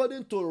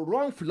according to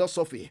wrong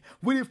philosophy.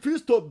 We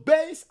refuse to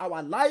base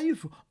our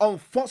life on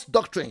false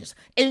doctrines.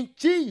 In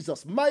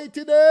Jesus'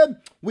 mighty name,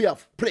 we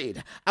have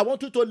prayed. I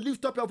want you to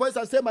lift up your voice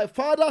and say, my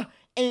Father,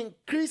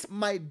 increase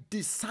my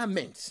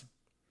discernment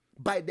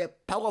by the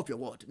power of your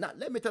word. Now,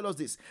 let me tell us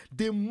this.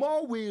 The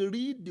more we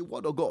read the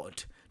word of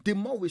God, the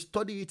more we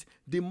study it,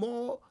 the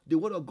more the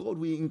word of God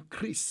will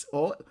increase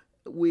or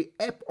will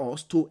help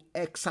us to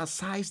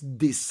exercise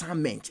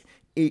discernment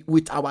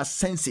with our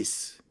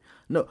senses.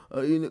 No,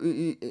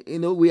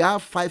 we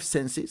have 5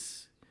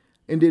 senses.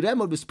 In the realm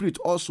of the spirit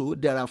also,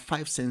 there are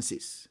 5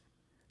 senses.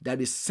 There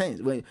is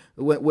sense. When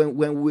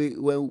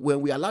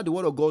we allow the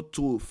word of God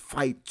to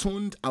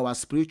fine-tune our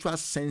spiritual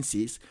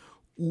senses,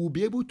 we'll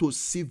be able to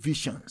see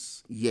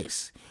visions.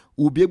 Yes.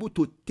 We'll be able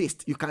to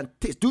taste. You can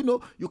taste. Do you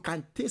know you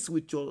can taste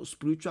with your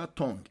spiritual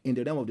tongue in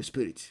the realm of the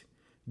spirit?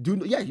 Do you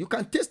know? Yeah, you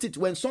can taste it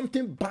when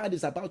something bad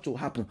is about to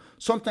happen.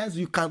 Sometimes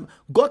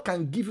God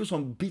can give you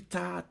some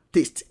bitter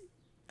taste.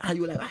 And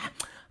you're like,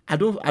 I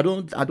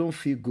don't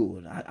feel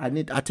good.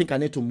 I think I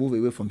need to move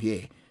away from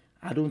here.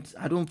 I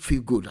don't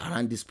feel good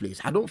around this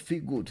place. I don't feel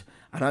good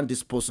around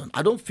this person.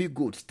 I don't feel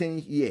good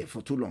staying here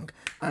for too long.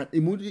 And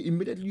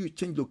immediately you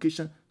change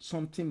location,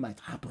 something might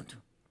happen.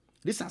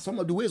 These are some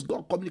of the ways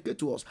God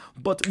communicates to us.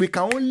 But we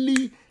can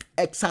only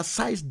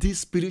exercise these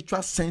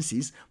spiritual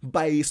senses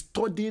by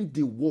studying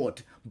the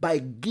word, by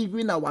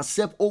giving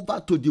ourselves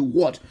over to the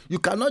word. You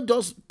cannot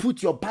just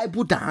put your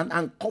Bible down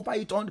and put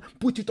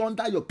it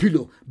under your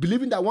pillow,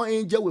 believing that one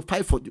angel will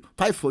fight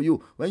for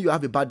you when you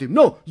have a bad dream.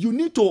 No, you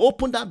need to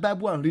open that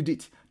Bible and read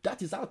it.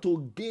 That is how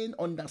to gain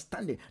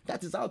understanding.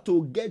 That is how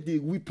to get the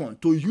weapon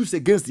to use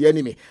against the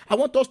enemy. I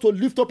want us to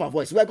lift up our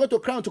voice. We are going to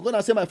cry to God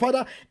and say, my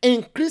Father,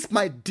 increase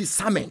my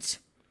discernment.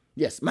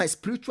 Yes, my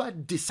spiritual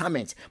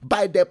discernment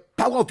by the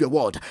power of your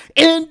word.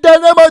 In the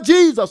name of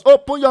Jesus,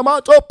 open your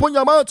mouth, open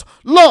your mouth.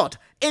 Lord,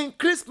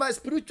 increase my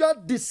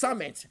spiritual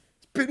discernment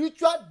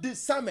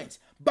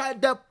by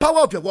the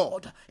power of your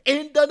word.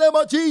 In the name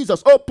of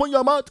Jesus, open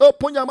your mouth,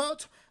 open your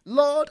mouth.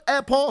 Lord,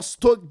 help us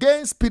to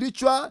gain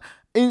spiritual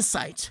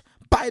insight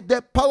by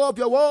the power of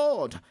your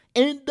word.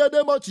 In the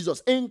name of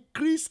Jesus,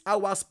 increase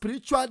our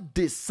spiritual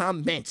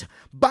discernment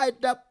by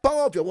the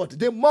power of your word.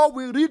 The more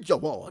we read your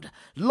word,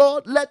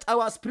 Lord, let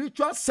our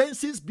spiritual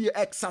senses be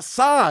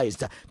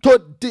exercised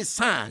to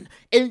discern.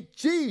 In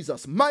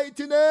Jesus'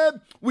 mighty name,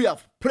 we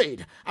have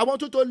prayed. I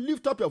want you to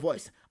lift up your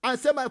voice and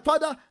say, my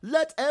Father,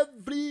 let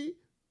every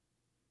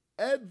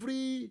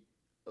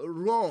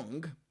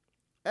wrong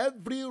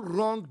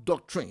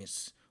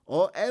doctrines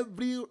or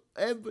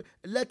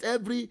let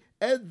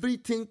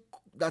everything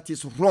that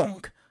is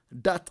wrong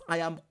that I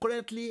am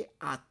currently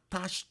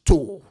attached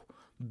to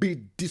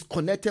be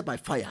disconnected by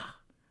fire.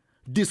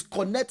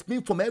 Disconnect me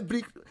from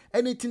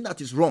anything that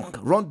is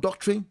wrong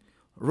doctrine,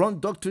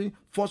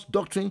 false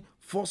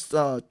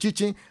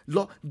teaching.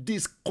 Lord,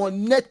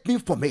 disconnect me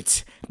from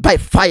it by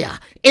fire.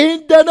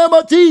 In the name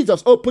of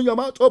Jesus, open your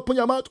mouth, open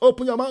your mouth,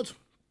 open your mouth.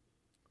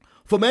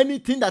 From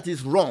anything that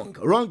is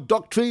wrong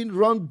doctrine,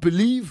 wrong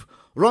belief,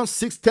 wrong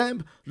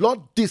system, Lord,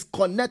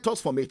 disconnect us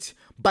from it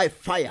by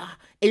fire.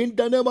 In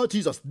the name of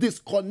Jesus,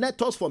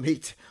 disconnect us from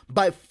it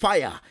by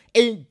fire.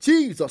 In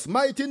Jesus'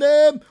 mighty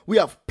name, we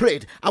have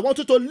prayed. I want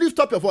you to lift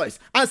up your voice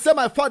and say,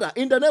 my Father,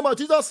 in the name of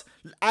Jesus,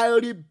 I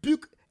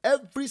rebuke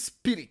every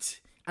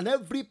spirit and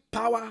every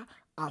power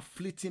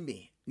afflicting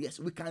me. Yes,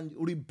 we can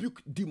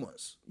rebuke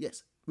demons.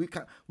 Yes, we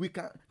can.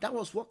 That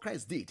was what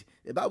Christ did.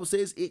 The Bible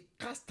says he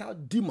cast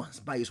out demons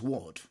by his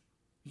word.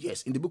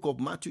 Yes, in the book of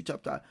Matthew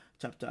chapter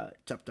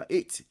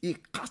 8, he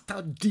cast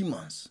out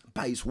demons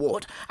by his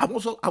word. I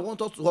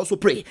want us to also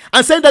pray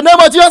and say, in the name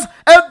of Jesus,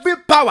 every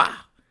power,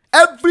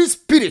 every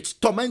spirit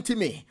tormenting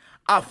me,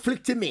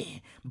 afflicting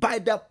me, by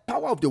the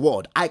power of the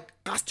word, I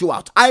cast you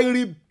out. I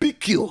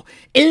rebuke you.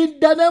 In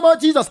the name of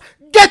Jesus,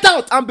 get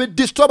out and be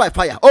destroyed by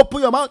fire.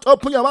 Open your mouth,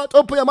 open your mouth,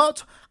 open your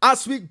mouth.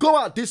 As we go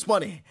out this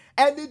morning,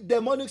 any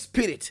demonic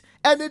spirit,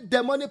 any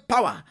demonic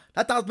power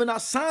that has been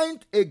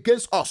assigned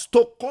against us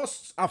to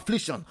cause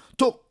affliction,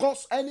 to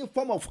cause any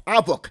form of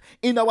havoc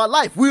in our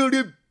life, we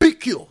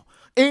rebuke you.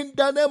 In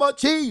the name of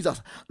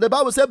Jesus. The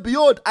Bible said,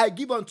 behold, I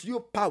give unto you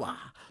power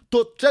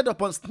to tread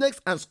upon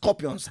snakes and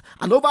scorpions,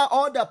 and over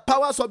all the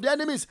powers of the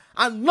enemies,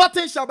 and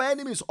nothing shall by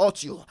enemies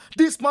hurt you.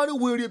 This morning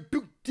we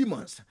rebuke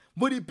demons.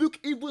 We rebuke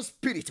evil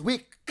spirits.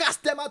 We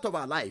cast them out of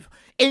our life.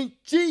 In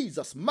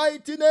Jesus'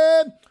 mighty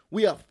name,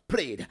 we have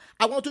prayed.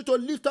 I want you to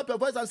lift up your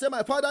voice and say,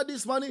 my Father,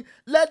 this morning,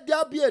 let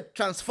there be a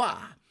transfer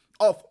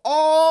of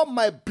all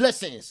my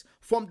blessings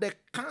from the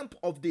camp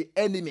of the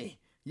enemy.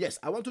 Yes,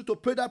 I want you to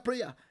pray that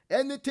prayer.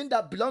 Anything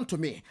that belongs to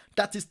me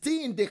that is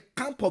still in the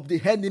camp of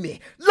the enemy,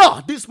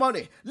 Lord, this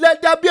morning,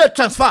 let there be a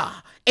transfer.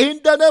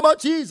 In the name of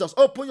Jesus,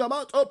 open your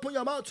mouth, open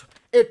your mouth.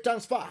 A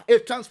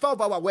transfer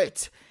of our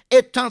wealth,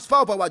 a transfer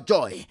of our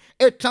joy,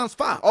 a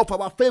transfer of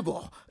our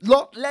favor.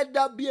 Lord, let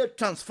there be a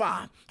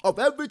transfer of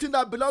everything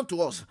that belongs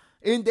to us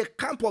in the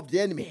camp of the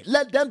enemy,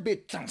 let them be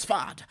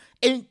transferred.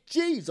 In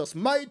Jesus'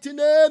 mighty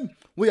name,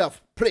 we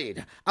have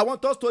prayed. I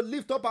want us to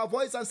lift up our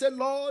voice and say,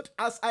 Lord,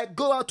 as I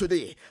go out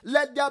today,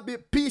 let there be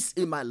peace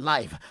in my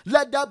life.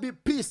 Let there be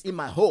peace in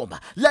my home.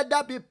 Let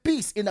there be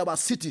peace in our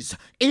cities.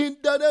 In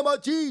the name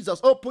of Jesus,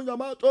 open your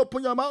mouth,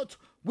 open your mouth.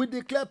 We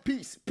declare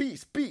peace,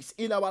 peace, peace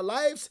in our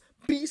lives,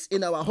 peace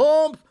in our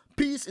home,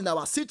 peace in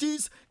our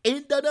cities,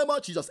 in the name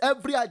of Jesus.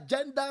 Every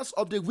agendas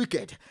of the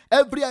wicked,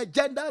 every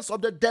agendas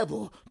of the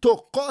devil to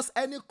cause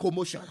any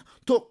commotion,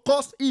 to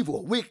cause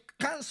evil, we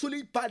cancel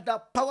it by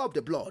the power of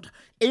the blood.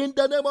 In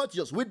the name of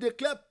Jesus, we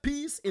declare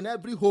peace in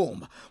every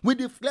home. We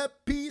declare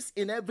peace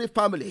in every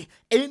family.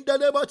 In the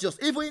name of Jesus,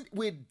 even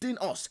within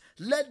us,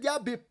 let there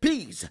be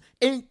peace.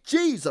 In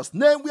Jesus'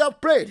 name we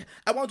have prayed.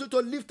 I want you to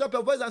lift up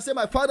your voice and say,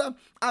 my Father,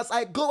 as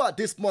I go out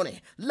this morning,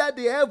 let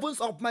the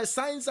heavens of my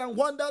signs and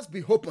wonders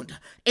be opened.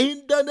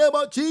 In the name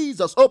of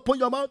Jesus, open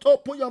your mouth,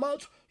 open your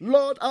mouth.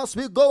 Lord, as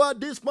we go out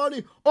this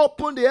morning,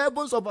 open the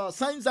heavens of our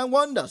signs and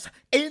wonders.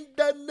 In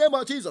the name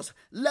of Jesus,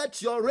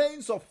 let your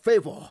rains of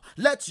favor,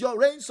 let your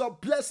rains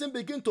of blessing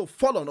begin to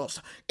fall on us.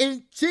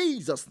 In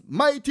Jesus'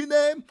 mighty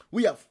name,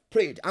 we have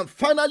prayed. And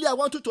finally, I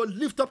want you to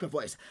lift up your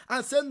voice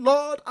and say,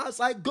 Lord,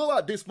 as I go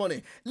out this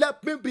morning,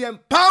 let me be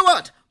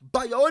empowered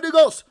by your Holy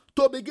Ghost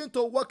to begin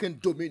to walk in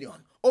dominion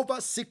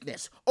over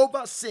sickness,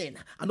 over sin,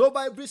 and over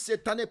every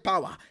satanic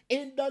power.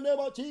 In the name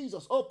of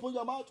Jesus, open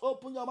your mouth,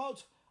 open your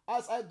mouth.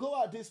 As I go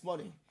out this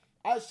morning,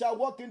 I shall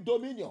walk in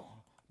dominion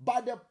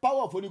by the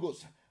power of Holy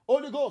Ghost.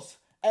 Holy Ghost,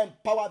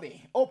 empower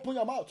me. Open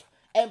your mouth.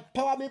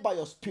 Empower me by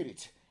your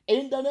spirit.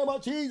 In the name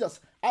of Jesus,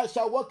 I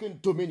shall walk in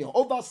dominion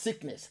over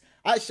sickness.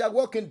 I shall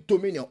walk in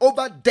dominion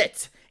over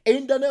death.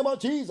 In the name of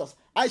Jesus,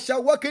 I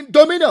shall walk in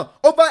dominion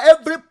over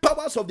every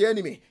powers of the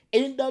enemy.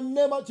 In the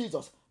name of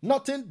Jesus,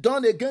 nothing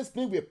done against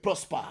me will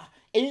prosper.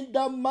 In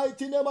the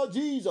mighty name of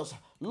Jesus,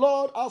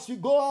 Lord, as we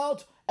go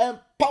out,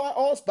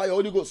 empower us by your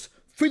Holy Ghost.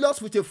 Fill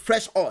us with a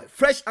fresh oil,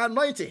 fresh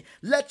anointing.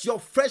 Let your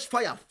fresh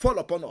fire fall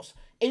upon us.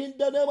 In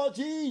the name of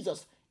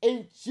Jesus,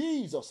 in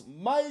Jesus'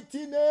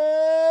 mighty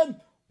name,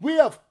 we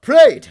have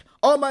prayed.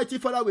 Almighty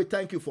Father, we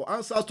thank you for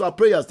answers to our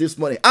prayers this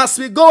morning. As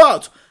we go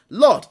out,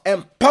 Lord,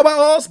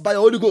 empower us by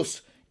your Holy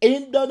Ghost.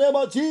 In the name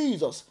of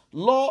Jesus,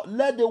 Lord,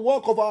 let the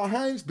work of our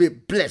hands be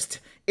blessed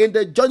in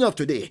the journey of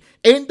today.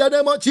 In the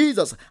name of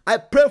Jesus, I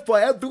pray for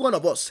every one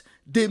of us,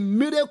 the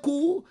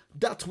miracle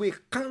that will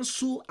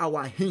cancel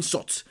our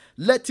insults.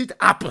 Let it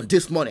happen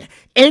this morning.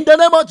 In the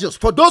name of Jesus,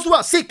 for those who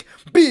are sick,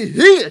 be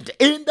healed.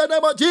 In the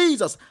name of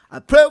Jesus, I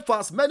pray for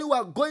as many who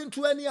are going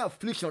through any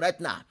affliction right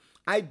now.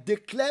 I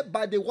declare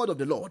by the word of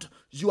the Lord,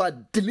 you are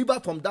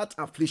delivered from that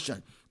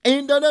affliction.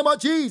 In the name of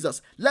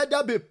Jesus, let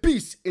there be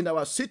peace in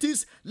our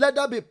cities. Let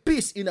there be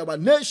peace in our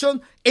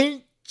nation.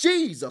 In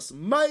Jesus'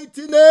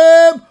 mighty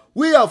name,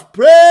 we have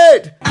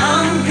prayed.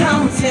 I'm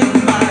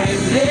counting my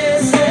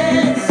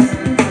blessings.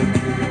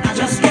 I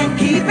just can't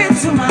keep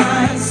it to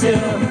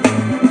myself.